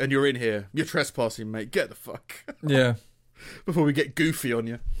here, and you're in here. You're trespassing, mate. Get the fuck. Yeah. Before we get goofy on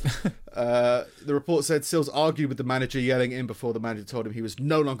you. The report said Sills argued with the manager, yelling in before the manager told him he was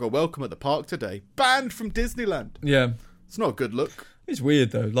no longer welcome at the park today. Banned from Disneyland. Yeah. It's not a good look. It's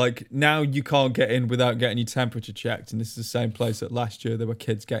weird, though. Like, now you can't get in without getting your temperature checked, and this is the same place that last year there were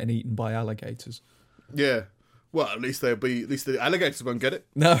kids getting eaten by alligators. Yeah. Well, at least the alligators won't get it.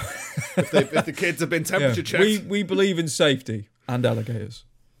 No. if the kids have been temperature checked. We believe in safety and alligators.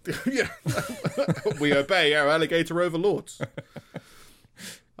 Yeah. We obey our alligator overlords.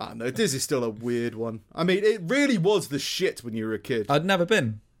 I know, this is still a weird one. I mean, it really was the shit when you were a kid. I'd never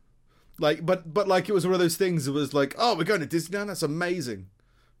been. Like, but like, it was one of those things that was like, oh, we're going to Disneyland? That's amazing.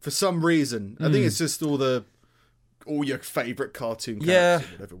 For some reason. I think it's just all your favourite cartoon characters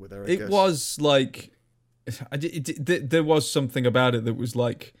or whatever were there, I guess. It was like... there was something about it that was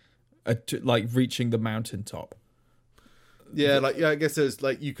like reaching the mountaintop. Yeah, I guess there's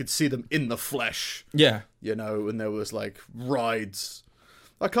like you could see them in the flesh. Yeah, you know, and there was like rides.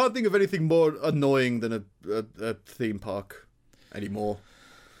 I can't think of anything more annoying than a theme park anymore.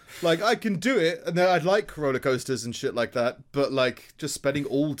 Like, I can do it, and I'd like roller coasters and shit like that, but like just spending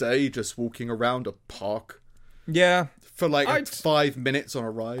all day just walking around a park. Yeah. For like 5 minutes on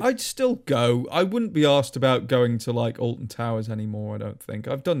a ride. I'd still go. I wouldn't be asked about going to like Alton Towers anymore, I don't think.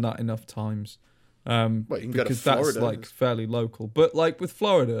 I've done that enough times. You can go to Florida. That's like fairly local. But like with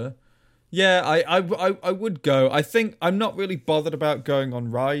Florida, yeah, I would go. I think I'm not really bothered about going on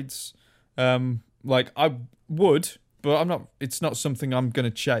rides. Like I would, but I'm not. It's not something I'm going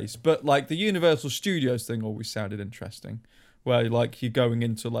to chase. But like the Universal Studios thing always sounded interesting, where like you're going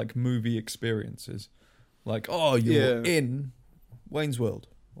into like movie experiences. Like, oh, you're in Wayne's World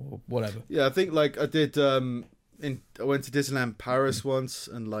or whatever. Yeah, I think like I did. I went to Disneyland Paris once,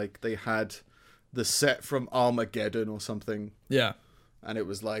 and like they had the set from Armageddon or something. Yeah, and it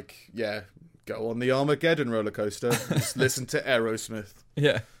was like, go on the Armageddon roller coaster, just listen to Aerosmith.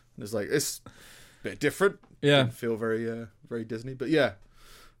 Yeah, and it's like it's a bit different. Yeah, didn't feel very very Disney, but yeah,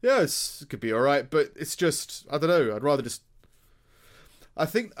 it could be all right. But it's just, I don't know. I'd rather just. I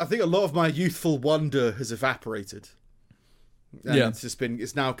think a lot of my youthful wonder has evaporated. And it's just been,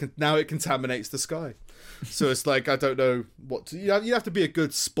 now it contaminates the sky. So it's like, I don't know what to, you have to be a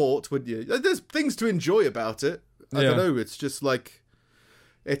good sport, wouldn't you? There's things to enjoy about it. I don't know. It's just like,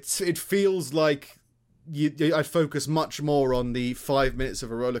 it feels like I focus much more on the 5 minutes of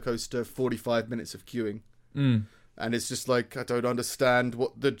a roller coaster, 45 minutes of queuing. And it's just like, I don't understand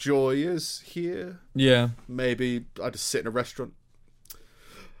what the joy is here. Yeah. Maybe I just sit in a restaurant.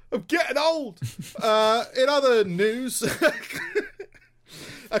 I'm getting old. In other news,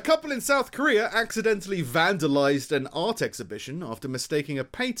 a couple in South Korea accidentally vandalized an art exhibition after mistaking a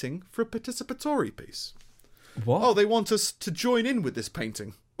painting for a participatory piece. What? Oh, they want us to join in with this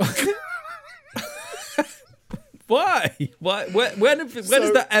painting. Why? Why? When has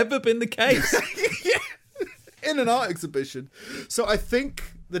that ever been the case? In an art exhibition. So I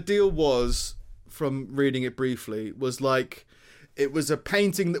think the deal was, from reading it briefly, was like it was a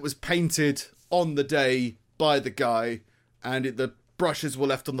painting that was painted on the day by the guy, and the brushes were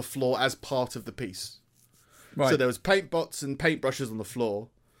left on the floor as part of the piece. Right. So there was paint pots and paintbrushes on the floor,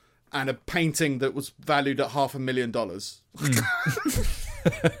 and a painting that was valued at $500,000.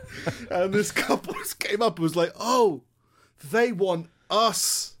 And this couple came up and was like, oh, they want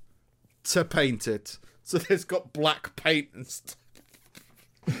us to paint it. So they've got black paint and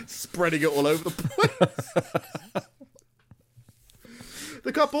spreading it all over the place.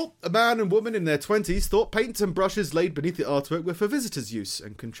 The couple, a man and woman in their 20s, thought paints and brushes laid beneath the artwork were for visitors' use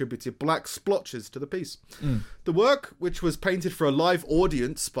and contributed black splotches to the piece. The work, which was painted for a live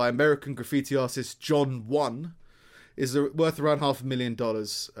audience by American graffiti artist John One, is worth around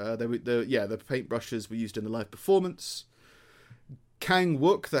 $500,000. The paintbrushes were used in the live performance. Kang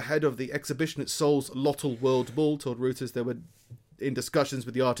Wook, the head of the exhibition at Seoul's Lotte World Mall, told Reuters they were in discussions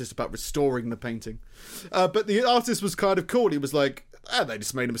with the artist about restoring the painting. But the artist was kind of cool. He was like, they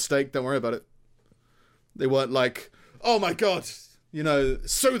just made a mistake. Don't worry about it. They weren't like, oh my God,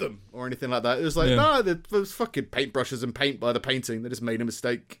 sue them or anything like that. It was like, no, there was fucking paintbrushes and paint by the painting. They just made a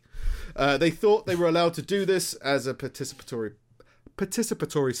mistake. They thought they were allowed to do this as a participatory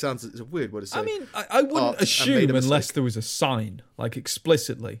sounds is a weird word to say. I mean, I wouldn't assume unless there was a sign, like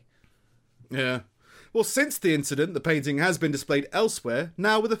explicitly. Yeah. Well, since the incident, the painting has been displayed elsewhere,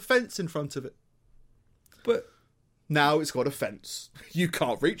 now with a fence in front of it. But now it's got a fence. You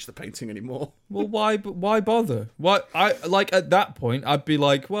can't reach the painting anymore. Well, why bother? Why? At that point, I'd be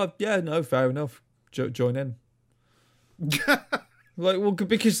like, well, yeah, no, fair enough. Join in.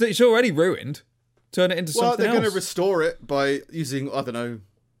 Because it's already ruined. Turn it into something else. Well, they're going to restore it by using, I don't know,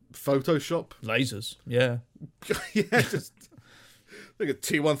 Photoshop. Lasers, yeah. Yeah, just look at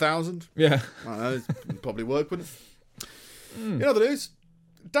T1000. Yeah. I don't know, it'd probably work, wouldn't it? In other news,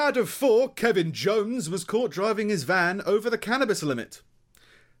 dad of 4, Kevin Jones, was caught driving his van over the cannabis limit.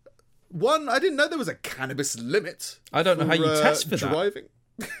 I didn't know there was a cannabis limit. I don't know how you test for driving.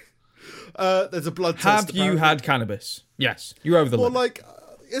 There's a blood test. Have you had cannabis? Yes. You're over the limit.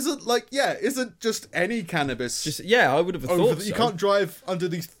 Isn't just any cannabis? I would have thought so. You can't drive under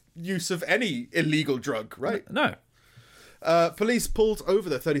the use of any illegal drug, right? No. Police pulled over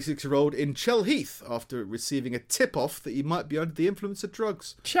the 36-year-old in Chell Heath after receiving a tip-off that he might be under the influence of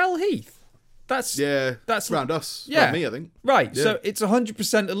drugs. Chell Heath? That's around us. Yeah. Around me, I think. Right, yeah. So it's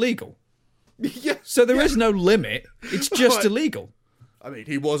 100% illegal. Yeah. So there is no limit. It's just illegal. I mean,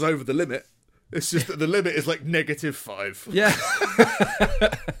 he was over the limit. It's just that the limit is like -5. Yeah.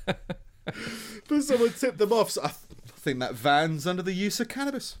 But someone tipped them off. So I think that van's under the use of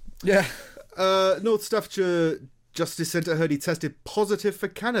cannabis. Yeah. North Staffordshire Justice Centre heard he tested positive for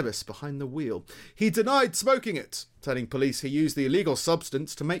cannabis behind the wheel. He denied smoking it, telling police he used the illegal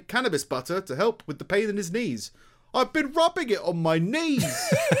substance to make cannabis butter to help with the pain in his knees. I've been rubbing it on my knees.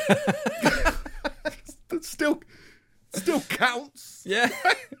 That still counts. Yeah.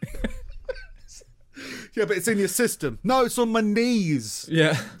 Yeah, but it's in your system. No, it's on my knees.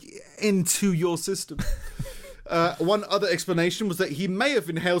 Yeah. Into your system. One other explanation was that he may have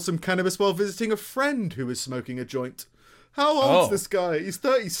inhaled some cannabis while visiting a friend who was smoking a joint. How old's this guy? He's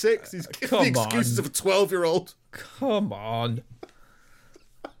 36. He's giving the excuses of a 12-year-old. Come on.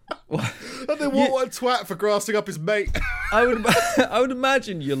 And then what a twat for grassing up his mate. I would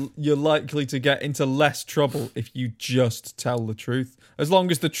imagine you're likely to get into less trouble if you just tell the truth, as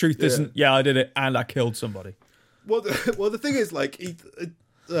long as the truth isn't, I did it and I killed somebody. Well, the thing is, like,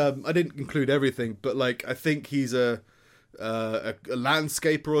 I didn't include everything, but like I think he's a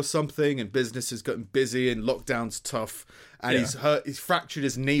landscaper or something, and business has gotten busy and lockdown's tough, and he's fractured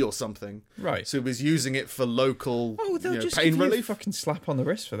his knee or something. Right. So he was using it for local they'll just pain give you relief. a fucking slap on the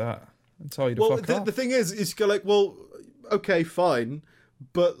wrist for that and tell you to fuck off. The thing is you go like, well, okay, fine,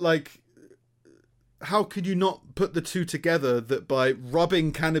 but like, how could you not put the two together that by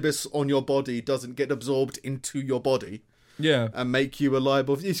rubbing cannabis on your body doesn't get absorbed into your body? Yeah, and make you a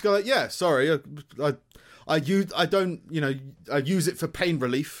liable. You just go like, yeah, sorry, I use it for pain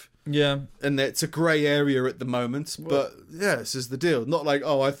relief. Yeah, and it's a grey area at the moment. But yeah, this is the deal. Not like,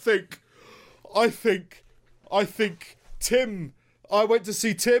 oh, I think Tim. I went to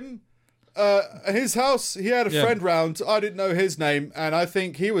see Tim, At his house, he had a Yeah. friend round. I didn't know his name, and I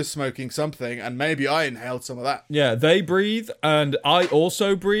think he was smoking something, and maybe I inhaled some of that. Yeah, they breathe, and I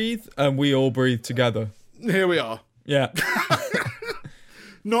also breathe, and we all breathe together. Here we are. Yeah.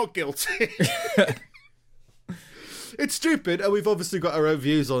 Not guilty. It's stupid, and we've obviously got our own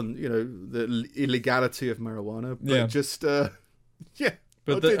views on, the illegality of marijuana. But Yeah. just, yeah.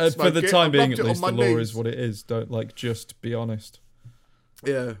 But I did for smoke the it. time I being, rubbed at it on least, my the law knees. is what it is. Don't, just be honest.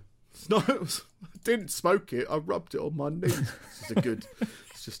 Yeah. It's not. I didn't smoke it. I rubbed it on my knees.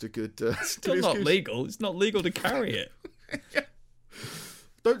 It's just a good. Still not excuse. legal. It's not legal to carry it.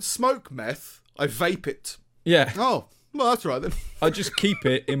 Don't smoke meth. I vape it. Yeah. Oh, well, that's right then. I just keep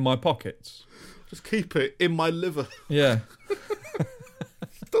it in my pockets. Just keep it in my liver. Yeah.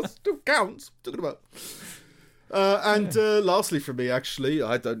 That still counts. What are you talking about? Lastly for me, actually,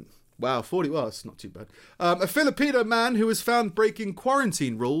 I don't... Wow, 40... Well, it's not too bad. A Filipino man who was found breaking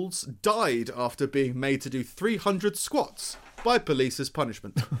quarantine rules died after being made to do 300 squats by police as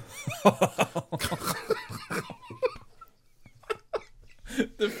punishment.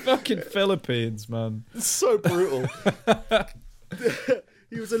 The fucking Philippines, man. So brutal.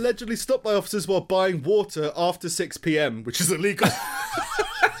 He was allegedly stopped by officers while buying water after 6 p.m, which is illegal.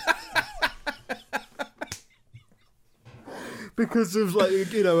 Because of,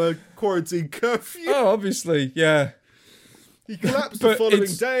 a quarantine curfew. Oh, obviously, yeah. He collapsed the But following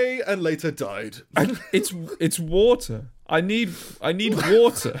it's- day and later died. It's water. I need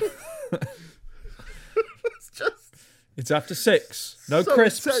water. It's just... It's after 6. No So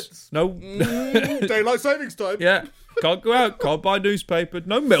crisps. intense. No. daylight savings time. Yeah. Can't go out. Can't buy newspaper.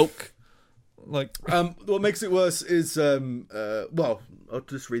 No milk. Like. What makes it worse is, well, I'll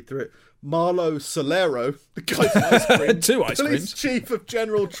just read through it. Marlo Solero, the guy's ice cream, 2 ice police creams. chief of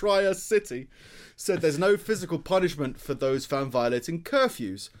General Trias City, said there's no physical punishment for those found violating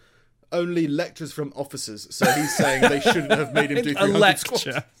curfews. Only lectures from officers. So he's saying they shouldn't have made him do A 300 squats.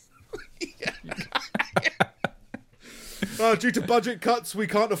 lecture. Due to budget cuts, we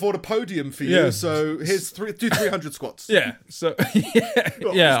can't afford a podium for you. Yeah. So here's do 300 squats. Yeah. So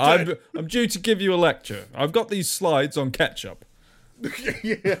yeah. I'm due to give you a lecture. I've got these slides on ketchup.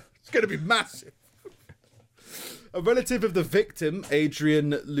 Yeah, it's going to be massive. A relative of the victim,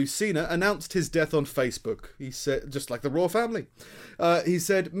 Adrian Lucina, announced his death on Facebook. He said, just like the Raw family, he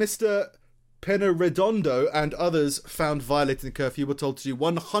said, Mr. Penaredondo and others found violating the curfew were told to do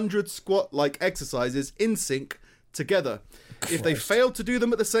 100 squat-like exercises in sync together. If they failed to do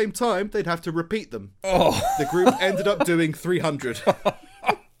them at the same time, they'd have to repeat them. Oh, The group ended up doing 300.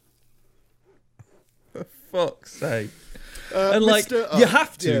 fuck's sake. And like, Mr. you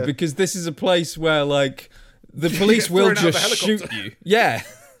have to, yeah. because this is a place where like the police get will thrown out of just a shoot helicopter. you. Yeah.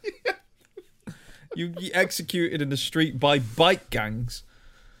 You get executed in the street by bike gangs.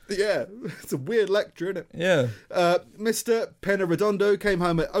 Yeah, it's a weird lecture, isn't it? Yeah. Mr. Penaredondo came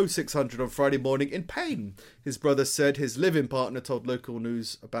home at 0600 on Friday morning in pain. His brother said his live-in partner told local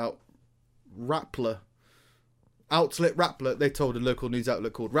news about Rappler. Outlet Rappler, they told a local news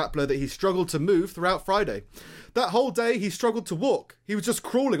outlet called Rappler that he struggled to move throughout Friday. That whole day, he struggled to walk. He was just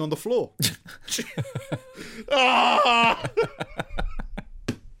crawling on the floor. Ah!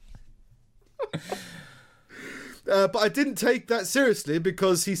 But I didn't take that seriously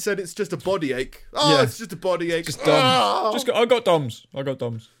because he said it's just a body ache. Oh, Yeah. it's just a body ache. Just DOMS. I got DOMS.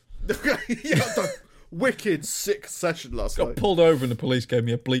 Yeah, wicked sick session last Got night. pulled over and the police gave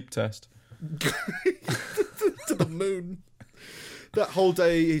me a bleep test. To the moon. That whole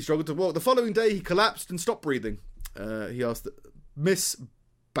day he struggled to walk. The following day he collapsed and stopped breathing. He asked Miss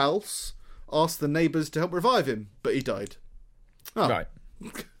Balse asked the neighbours to help revive him, but he died. Oh. Right.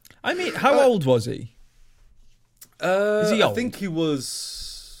 I mean, how old was he? Is he I old? think he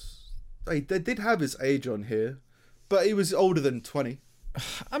was. They did have his age on here, but he was older than 20.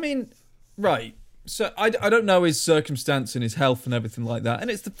 I mean, right. So I don't know his circumstance and his health and everything like that.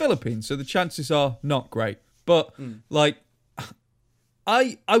 And it's the Philippines, so the chances are not great. But, like,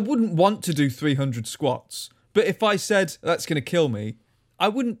 I wouldn't want to do 300 squats. But if I said that's going to kill me, I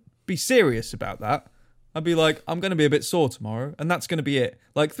wouldn't be serious about that. I'd be like, I'm going to be a bit sore tomorrow, and that's going to be it.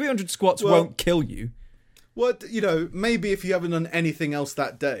 Like, 300 squats won't kill you. What, maybe if you haven't done anything else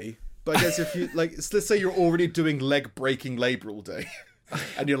that day, but I guess if you, like, let's say you're already doing leg breaking labour all day,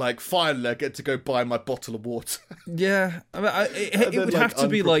 and you're like, finally I get to go buy my bottle of water. Yeah, I mean, it then, would like, have to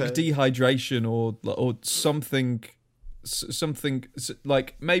be like unprepared. dehydration or something,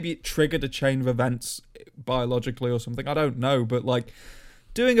 like maybe it triggered a chain of events biologically or something. I don't know, but like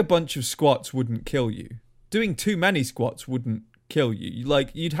doing a bunch of squats wouldn't kill you. Doing too many squats wouldn't kill you. Like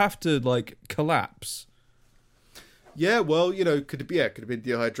you'd have to like collapse. Yeah, well, could have been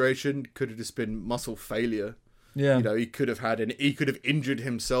dehydration, could have just been muscle failure. Yeah. He could have injured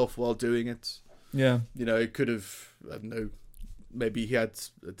himself while doing it. Yeah. It could have, I don't know, maybe he had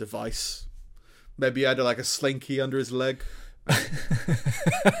a device. Maybe he had like a slinky under his leg.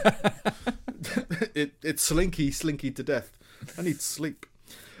 It's slinky to death. I need sleep.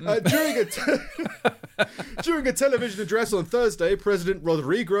 During a television address on Thursday, President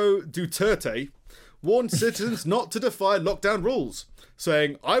Rodrigo Duterte warned citizens not to defy lockdown rules,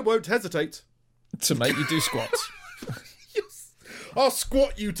 saying, "I won't hesitate to make you do squats." Yes. I'll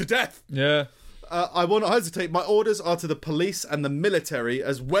squat you to death. Yeah. I won't hesitate. My orders are to the police and the military,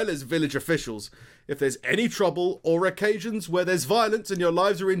 as well as village officials. If there's any trouble or occasions where there's violence and your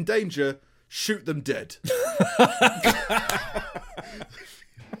lives are in danger, shoot them dead.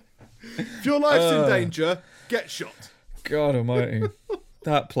 If your life's in danger, get shot. God almighty.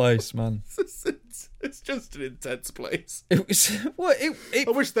 That place, man. It's just an intense place. It was I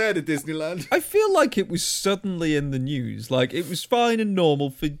wish they had a Disneyland. I feel like it was suddenly in the news. Like, it was fine and normal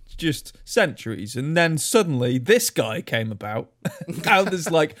for just centuries, and then suddenly this guy came about. Now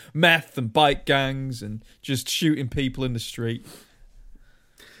there's like meth and bike gangs and just shooting people in the street.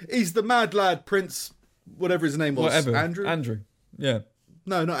 He's the mad lad Prince, whatever his name was. Whatever. Andrew. Yeah.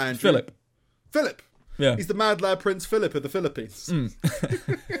 No, not Andrew. Philip. Yeah. He's the mad lad Prince Philip of the Philippines.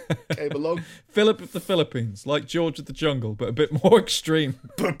 Came along. Philip of the Philippines, like George of the Jungle, but a bit more extreme.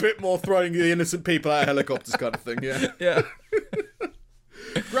 But a bit more throwing the innocent people out of helicopters kind of thing, yeah. Yeah.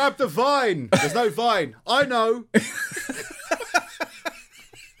 Grab the vine. There's no vine. I know.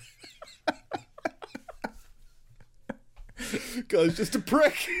 Guy's just a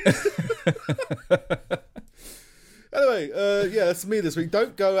prick. Anyway, that's me this week.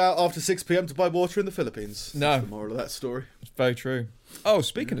 Don't go out after 6 p.m. to buy water in the Philippines. No. That's the moral of that story. It's very true. Oh,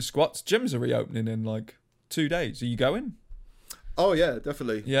 speaking of squats, gyms are reopening in like 2 days. Are you going? Oh, yeah,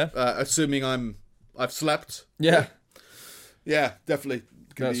 definitely. Yeah. Assuming I've slept. Yeah. Yeah, definitely.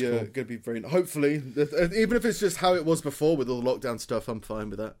 Gonna be very. Hopefully, even if it's just how it was before with all the lockdown stuff, I'm fine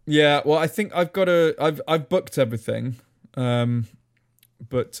with that. Yeah. Well, I think I've booked everything.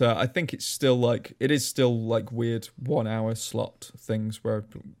 But I think it is still like weird 1 hour slot things where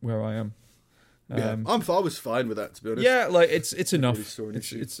I am. Yeah, I was fine with that, to be honest. Yeah, like it's enough. Really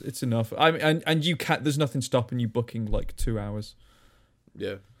it's enough. I mean, and you can't. There's nothing stopping you booking like 2 hours.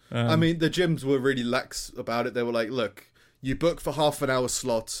 Yeah, I mean the gyms were really lax about it. They were like, "Look, you book for half an hour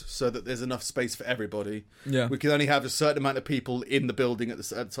slot so that there's enough space for everybody. Yeah, we can only have a certain amount of people in the building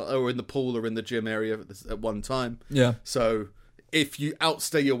or in the pool or in the gym area at one time. Yeah, so." If you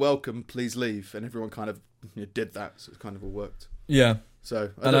outstay your welcome, please leave. And everyone kind of did that, so it kind of all worked. Yeah.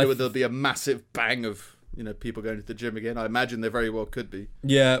 So I don't know whether there'll be a massive bang of people going to the gym again. I imagine there very well could be.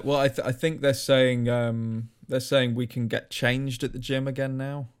 Yeah. Well, I think they're saying we can get changed at the gym again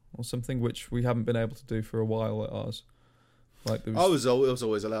now or something, which we haven't been able to do for a while at ours. Like it was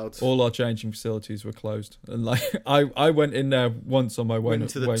always allowed. All our changing facilities were closed, and like I went in there once on my way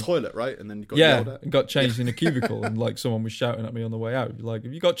into the toilet, right, and then you got yelled at. And got changed in a cubicle, and like someone was shouting at me on the way out, like,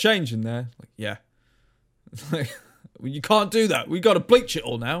 "Have you got change in there?" Like, yeah. Like, well, you can't do that. We got to bleach it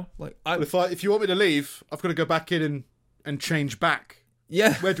all now. Like, if you want me to leave, I've got to go back in and change back.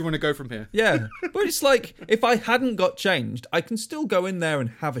 Yeah. Where do you want to go from here? Yeah, but it's like if I hadn't got changed, I can still go in there and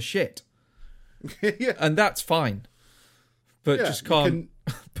have a shit. Yeah, and that's fine. But just can't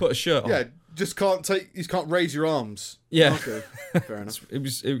put a shirt on. Yeah, just can't you can't raise your arms. Yeah. Okay, fair enough. It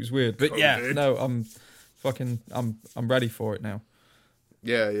was weird. But yeah, no, I'm ready for it now.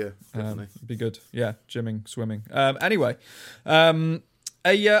 Yeah, definitely. Be good. Yeah, gymming, swimming. Anyway, a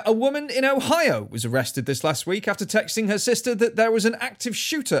woman in Ohio was arrested this last week after texting her sister that there was an active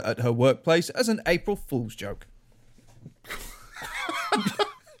shooter at her workplace as an April Fool's joke.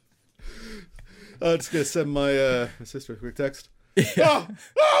 I'm just going to send my sister a quick text. Yeah.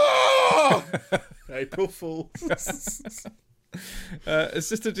 Oh! April Fool. Her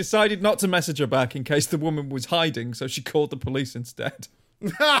sister decided not to message her back in case the woman was hiding, so she called the police instead.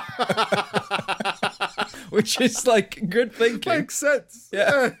 Which is like good thinking. Makes sense.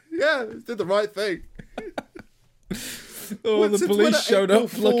 Yeah, did the right thing. The police showed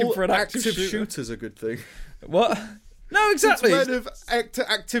up looking for an active shooter. Shooter's a good thing. What? No, exactly. It's of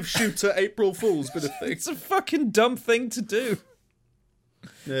active shooter April Fool's been a thing. It's a fucking dumb thing to do.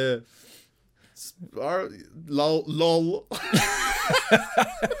 Yeah. Lol.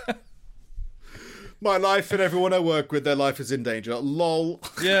 My life and everyone I work with, their life is in danger. Lol.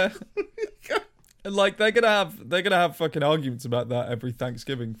 Yeah. And like they're gonna have fucking arguments about that every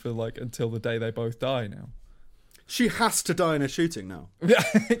Thanksgiving for like until the day they both die now. She has to die in a shooting now.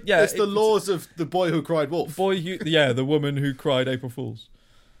 Yeah, It's the laws of the boy who cried wolf. the woman who cried April Fools.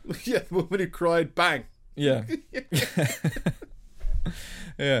 Yeah, the woman who cried bang. Yeah.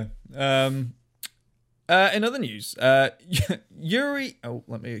 Yeah. In other news, Yuri. Oh,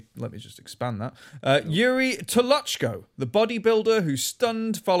 let me just expand that. Yuri Tolochko, the bodybuilder who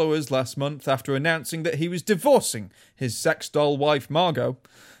stunned followers last month after announcing that he was divorcing his sex doll wife Margot.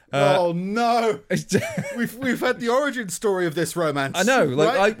 Oh no! We've had the origin story of this romance. I know.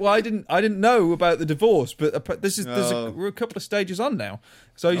 Like, right? I didn't know about the divorce, but we're a couple of stages on now.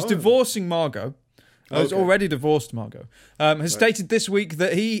 So he's divorcing Margot. He's already divorced Margot. Has stated this week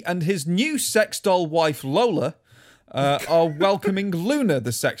that he and his new sex doll wife Lola are welcoming Luna,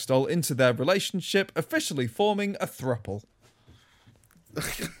 the sex doll, into their relationship, officially forming a throuple.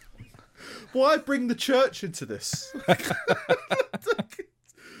 Why bring the church into this?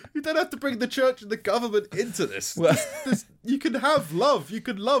 You don't have to bring the church and the government into this. Well, you can have love. You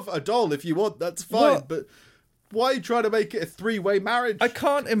can love a doll if you want. That's fine. Well, but why are you trying to make it a three-way marriage? I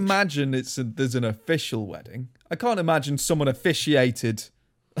can't imagine there's an official wedding. I can't imagine someone officiated.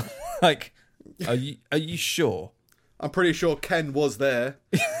 Like, are you sure? I'm pretty sure Ken was there.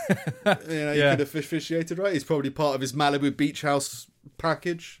 He could have officiated, right? He's probably part of his Malibu beach house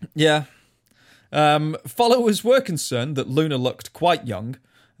package. Yeah. Followers were concerned that Luna looked quite young,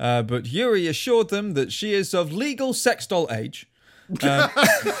 but Yuri assured them that she is of legal sex doll age.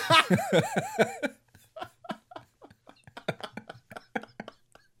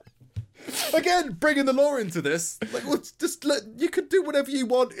 Again, bringing the law into this. Like, you can do whatever you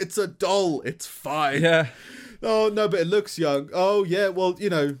want. It's a doll. It's fine. Yeah. Oh, no, but it looks young. Oh, yeah, well,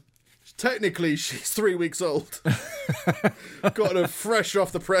 technically she's 3 weeks old. Got her fresh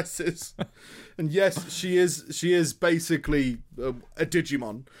off the presses. And yes, she is basically a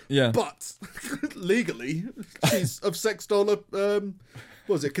Digimon. Yeah. But legally, she's of sex doll, what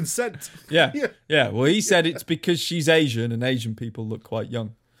was it, consent? Yeah. Yeah. Well, he said it's because she's Asian and Asian people look quite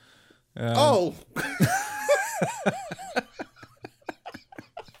young. Oh.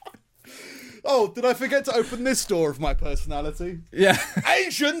 Oh, did I forget to open this door of my personality? Yeah.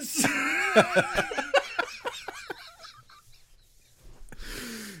 Asians!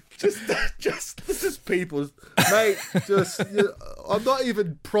 just people. Mate, I'm not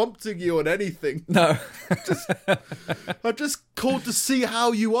even prompting you on anything. No. I'm just called to see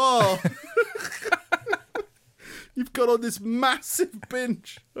how you are. You've got on this massive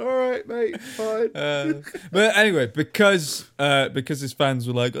binge. All right, mate, fine. But anyway, because his fans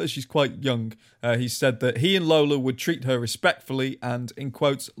were like, oh, she's quite young, he said that he and Lola would treat her respectfully and, in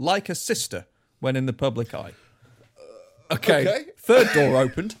quotes, like a sister when in the public eye. Okay. Third door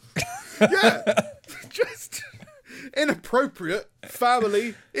opened. Yeah. Just inappropriate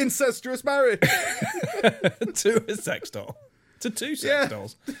family incestuous marriage. To a sex doll. To two sex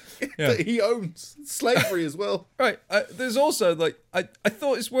dolls. Yeah. That he owns. Slavery as well. Right. There's also, I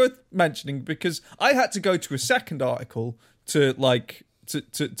thought it's worth mentioning because I had to go to a second article to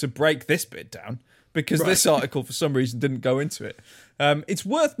break this bit down because this article, for some reason, didn't go into it. It's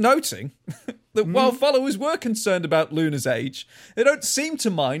worth noting that while followers were concerned about Luna's age, they don't seem to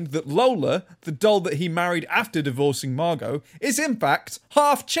mind that Lola, the doll that he married after divorcing Margot, is in fact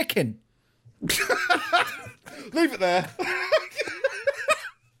half chicken. Leave it there.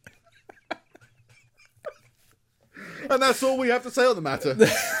 And that's all we have to say on the matter. The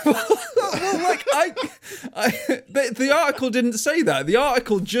article didn't say that. The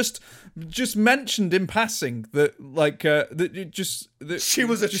article just mentioned in passing that she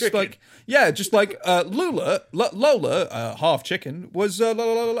was a chicken. Lola, half chicken, was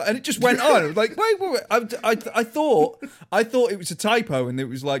and it just went on. It was like, wait. I thought it was a typo and it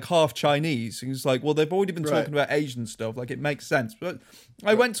was like half Chinese. And it's like, well, they've already been talking about Asian stuff. Like, it makes sense. But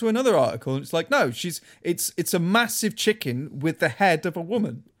I went to another article and it's like, no, it's a massive chicken with the head of a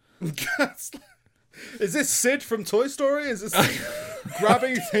woman. Is this Sid from Toy Story? Is this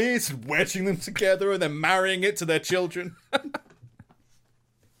grabbing his ears and wedging them together and then marrying it to their children?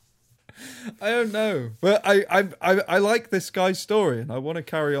 I don't know, but I like this guy's story and I want to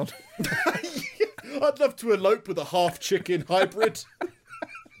carry on. I'd love to elope with a half chicken hybrid.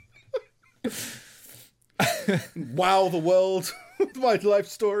 Wow the world with my life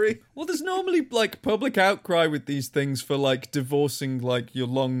story. Well, there's normally like public outcry with these things for like divorcing like your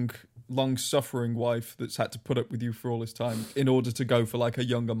long suffering wife that's had to put up with you for all this time in order to go for like a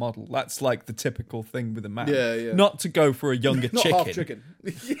younger model. That's like the typical thing with a man. Yeah. Not to go for a younger Not chicken. Half chicken.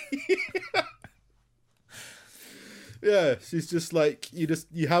 Yeah, she's just like,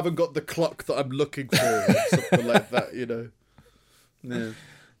 you haven't got the clock that I'm looking for, or something like that, Yeah.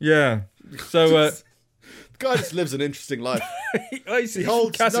 Yeah. So Guy just lives an interesting life. He holds from no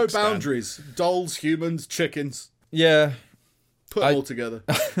Kazakhstan. boundaries. Dolls, humans, chickens. Yeah. Put them all together.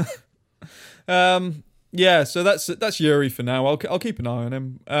 Yeah, so that's Yuri for now. I'll keep an eye on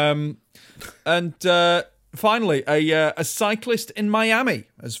him. And finally, a cyclist in Miami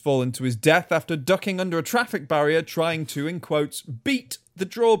has fallen to his death after ducking under a traffic barrier trying to, in quotes, beat the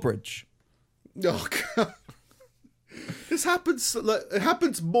drawbridge. Oh, God. This happens. It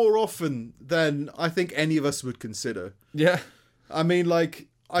happens more often than I think any of us would consider. Yeah. I mean, I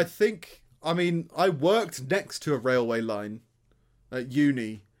worked next to a railway line at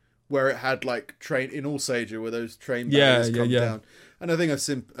uni where it had train in Alsager where those train barriers come down. And I think I've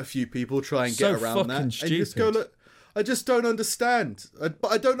seen a few people try and get around that. And you just go, look, I just don't understand. But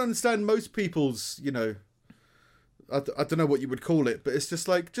I don't understand most people's, I don't know what you would call it, but it's just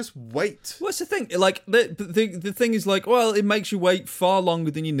just wait. What's the thing? The thing is well, it makes you wait far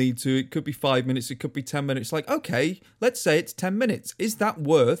longer than you need to. It could be 5 minutes, it could be 10 minutes. Okay, let's say it's 10 minutes. Is that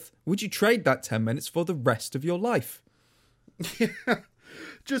would you trade that 10 minutes for the rest of your life? Yeah.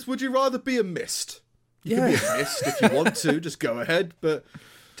 Just, would you rather be a mist? You can be a mist if you want to, just go ahead, but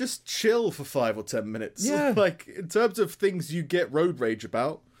just chill for 5 or 10 minutes. Yeah. In terms of things you get road rage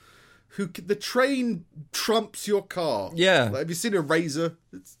about, the train trumps your car. Yeah. Have you seen a Razor?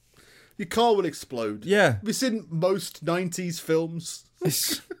 Your car will explode. Yeah. Have you seen most 90s films?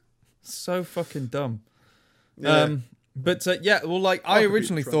 It's so fucking dumb. Yeah. I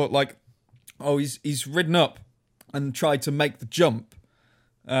originally thought he's ridden up and tried to make the jump.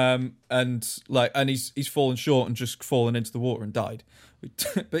 And he's fallen short and just fallen into the water and died.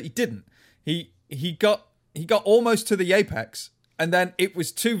 But he didn't. He got almost to the apex. And then it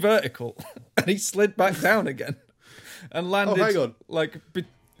was too vertical, and he slid back down again, and landed. Oh, hang on.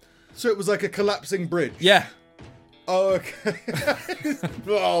 So it was like a collapsing bridge. Yeah. Oh, okay.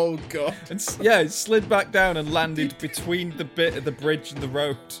 Oh God. And it slid back down and landed between the bit of the bridge and the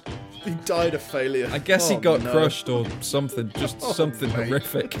road. He died of failure. I guess he got crushed or something, just something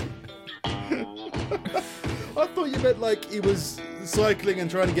horrific. I thought you meant he was cycling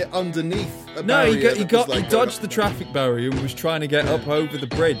and trying to get underneath a barrier. No, he dodged the traffic barrier and was trying to get up over the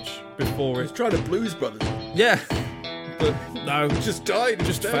bridge before he was trying to Blues Brothers. Yeah, but no, just died.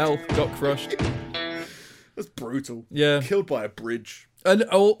 Just fell, got crushed. That's brutal. Yeah, killed by a bridge. And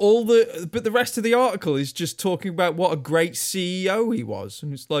but the rest of the article is just talking about what a great CEO he was,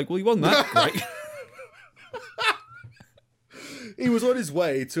 and it's well, he wasn't that great. He was on his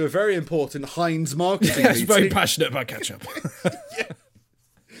way to a very important Heinz marketing meeting. He was very passionate about ketchup. Yeah.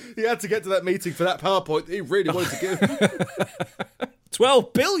 He had to get to that meeting for that PowerPoint he really wanted to give.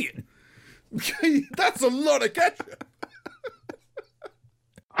 12 billion! That's a lot of ketchup!